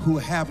who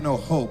have no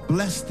hope.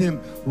 Bless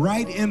them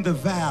right in the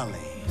valley.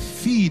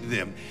 Feed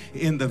them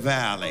in the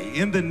valley.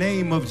 In the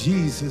name of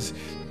Jesus,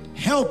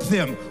 help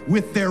them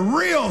with their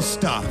real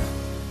stuff.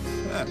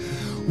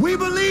 We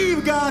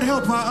believe, God,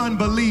 help our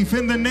unbelief.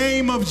 In the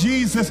name of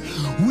Jesus,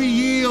 we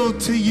yield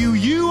to you.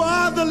 You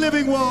are the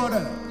living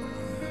water.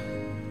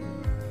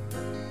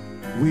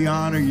 We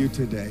honor you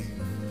today,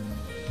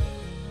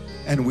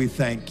 and we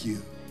thank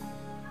you.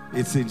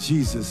 It's in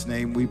Jesus'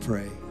 name we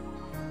pray.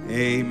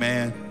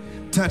 Amen.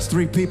 Touch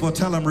 3 people.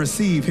 Tell them,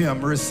 receive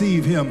him,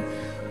 receive him,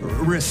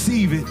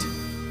 receive it.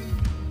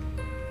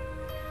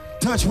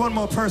 Touch one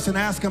more person.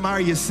 Ask him,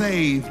 are you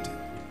saved?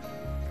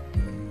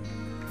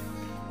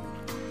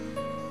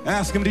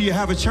 Ask him, do you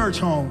have a church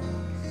home?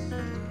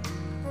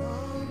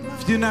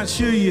 If you're not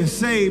sure you're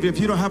saved, if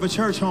you don't have a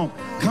church home,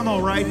 come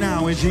on right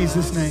now in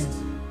Jesus' name.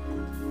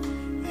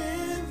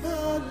 In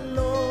the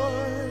Lord.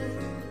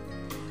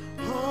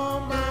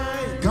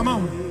 Come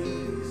on.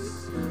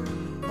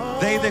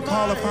 They that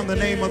call upon the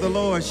name of the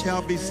Lord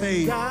shall be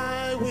saved.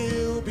 I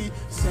will be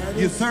satisfied.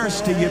 You're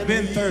thirsty. You've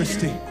been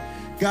thirsty.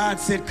 God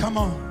said, come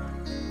on.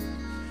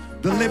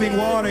 The living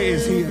water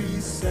is here.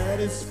 Be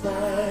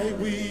satisfied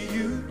with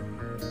you.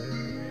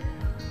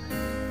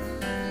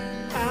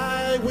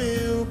 I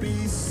will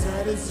be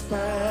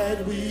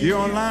satisfied with If you're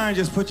online,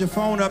 just put your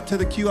phone up to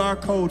the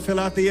QR code, fill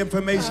out the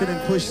information,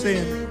 and push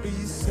send. Be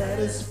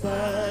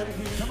satisfied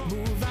with you.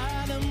 Move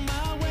out of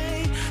my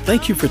way.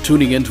 Thank you for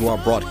tuning in to our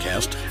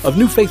broadcast of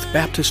New Faith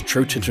Baptist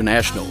Church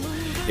International.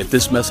 If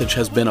this message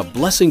has been a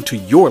blessing to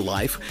your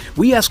life,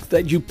 we ask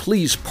that you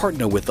please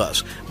partner with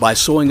us by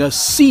sowing a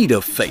seed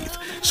of faith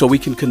so we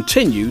can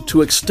continue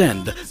to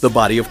extend the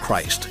body of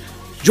Christ.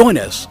 Join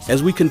us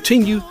as we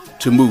continue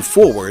to move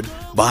forward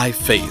by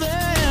faith.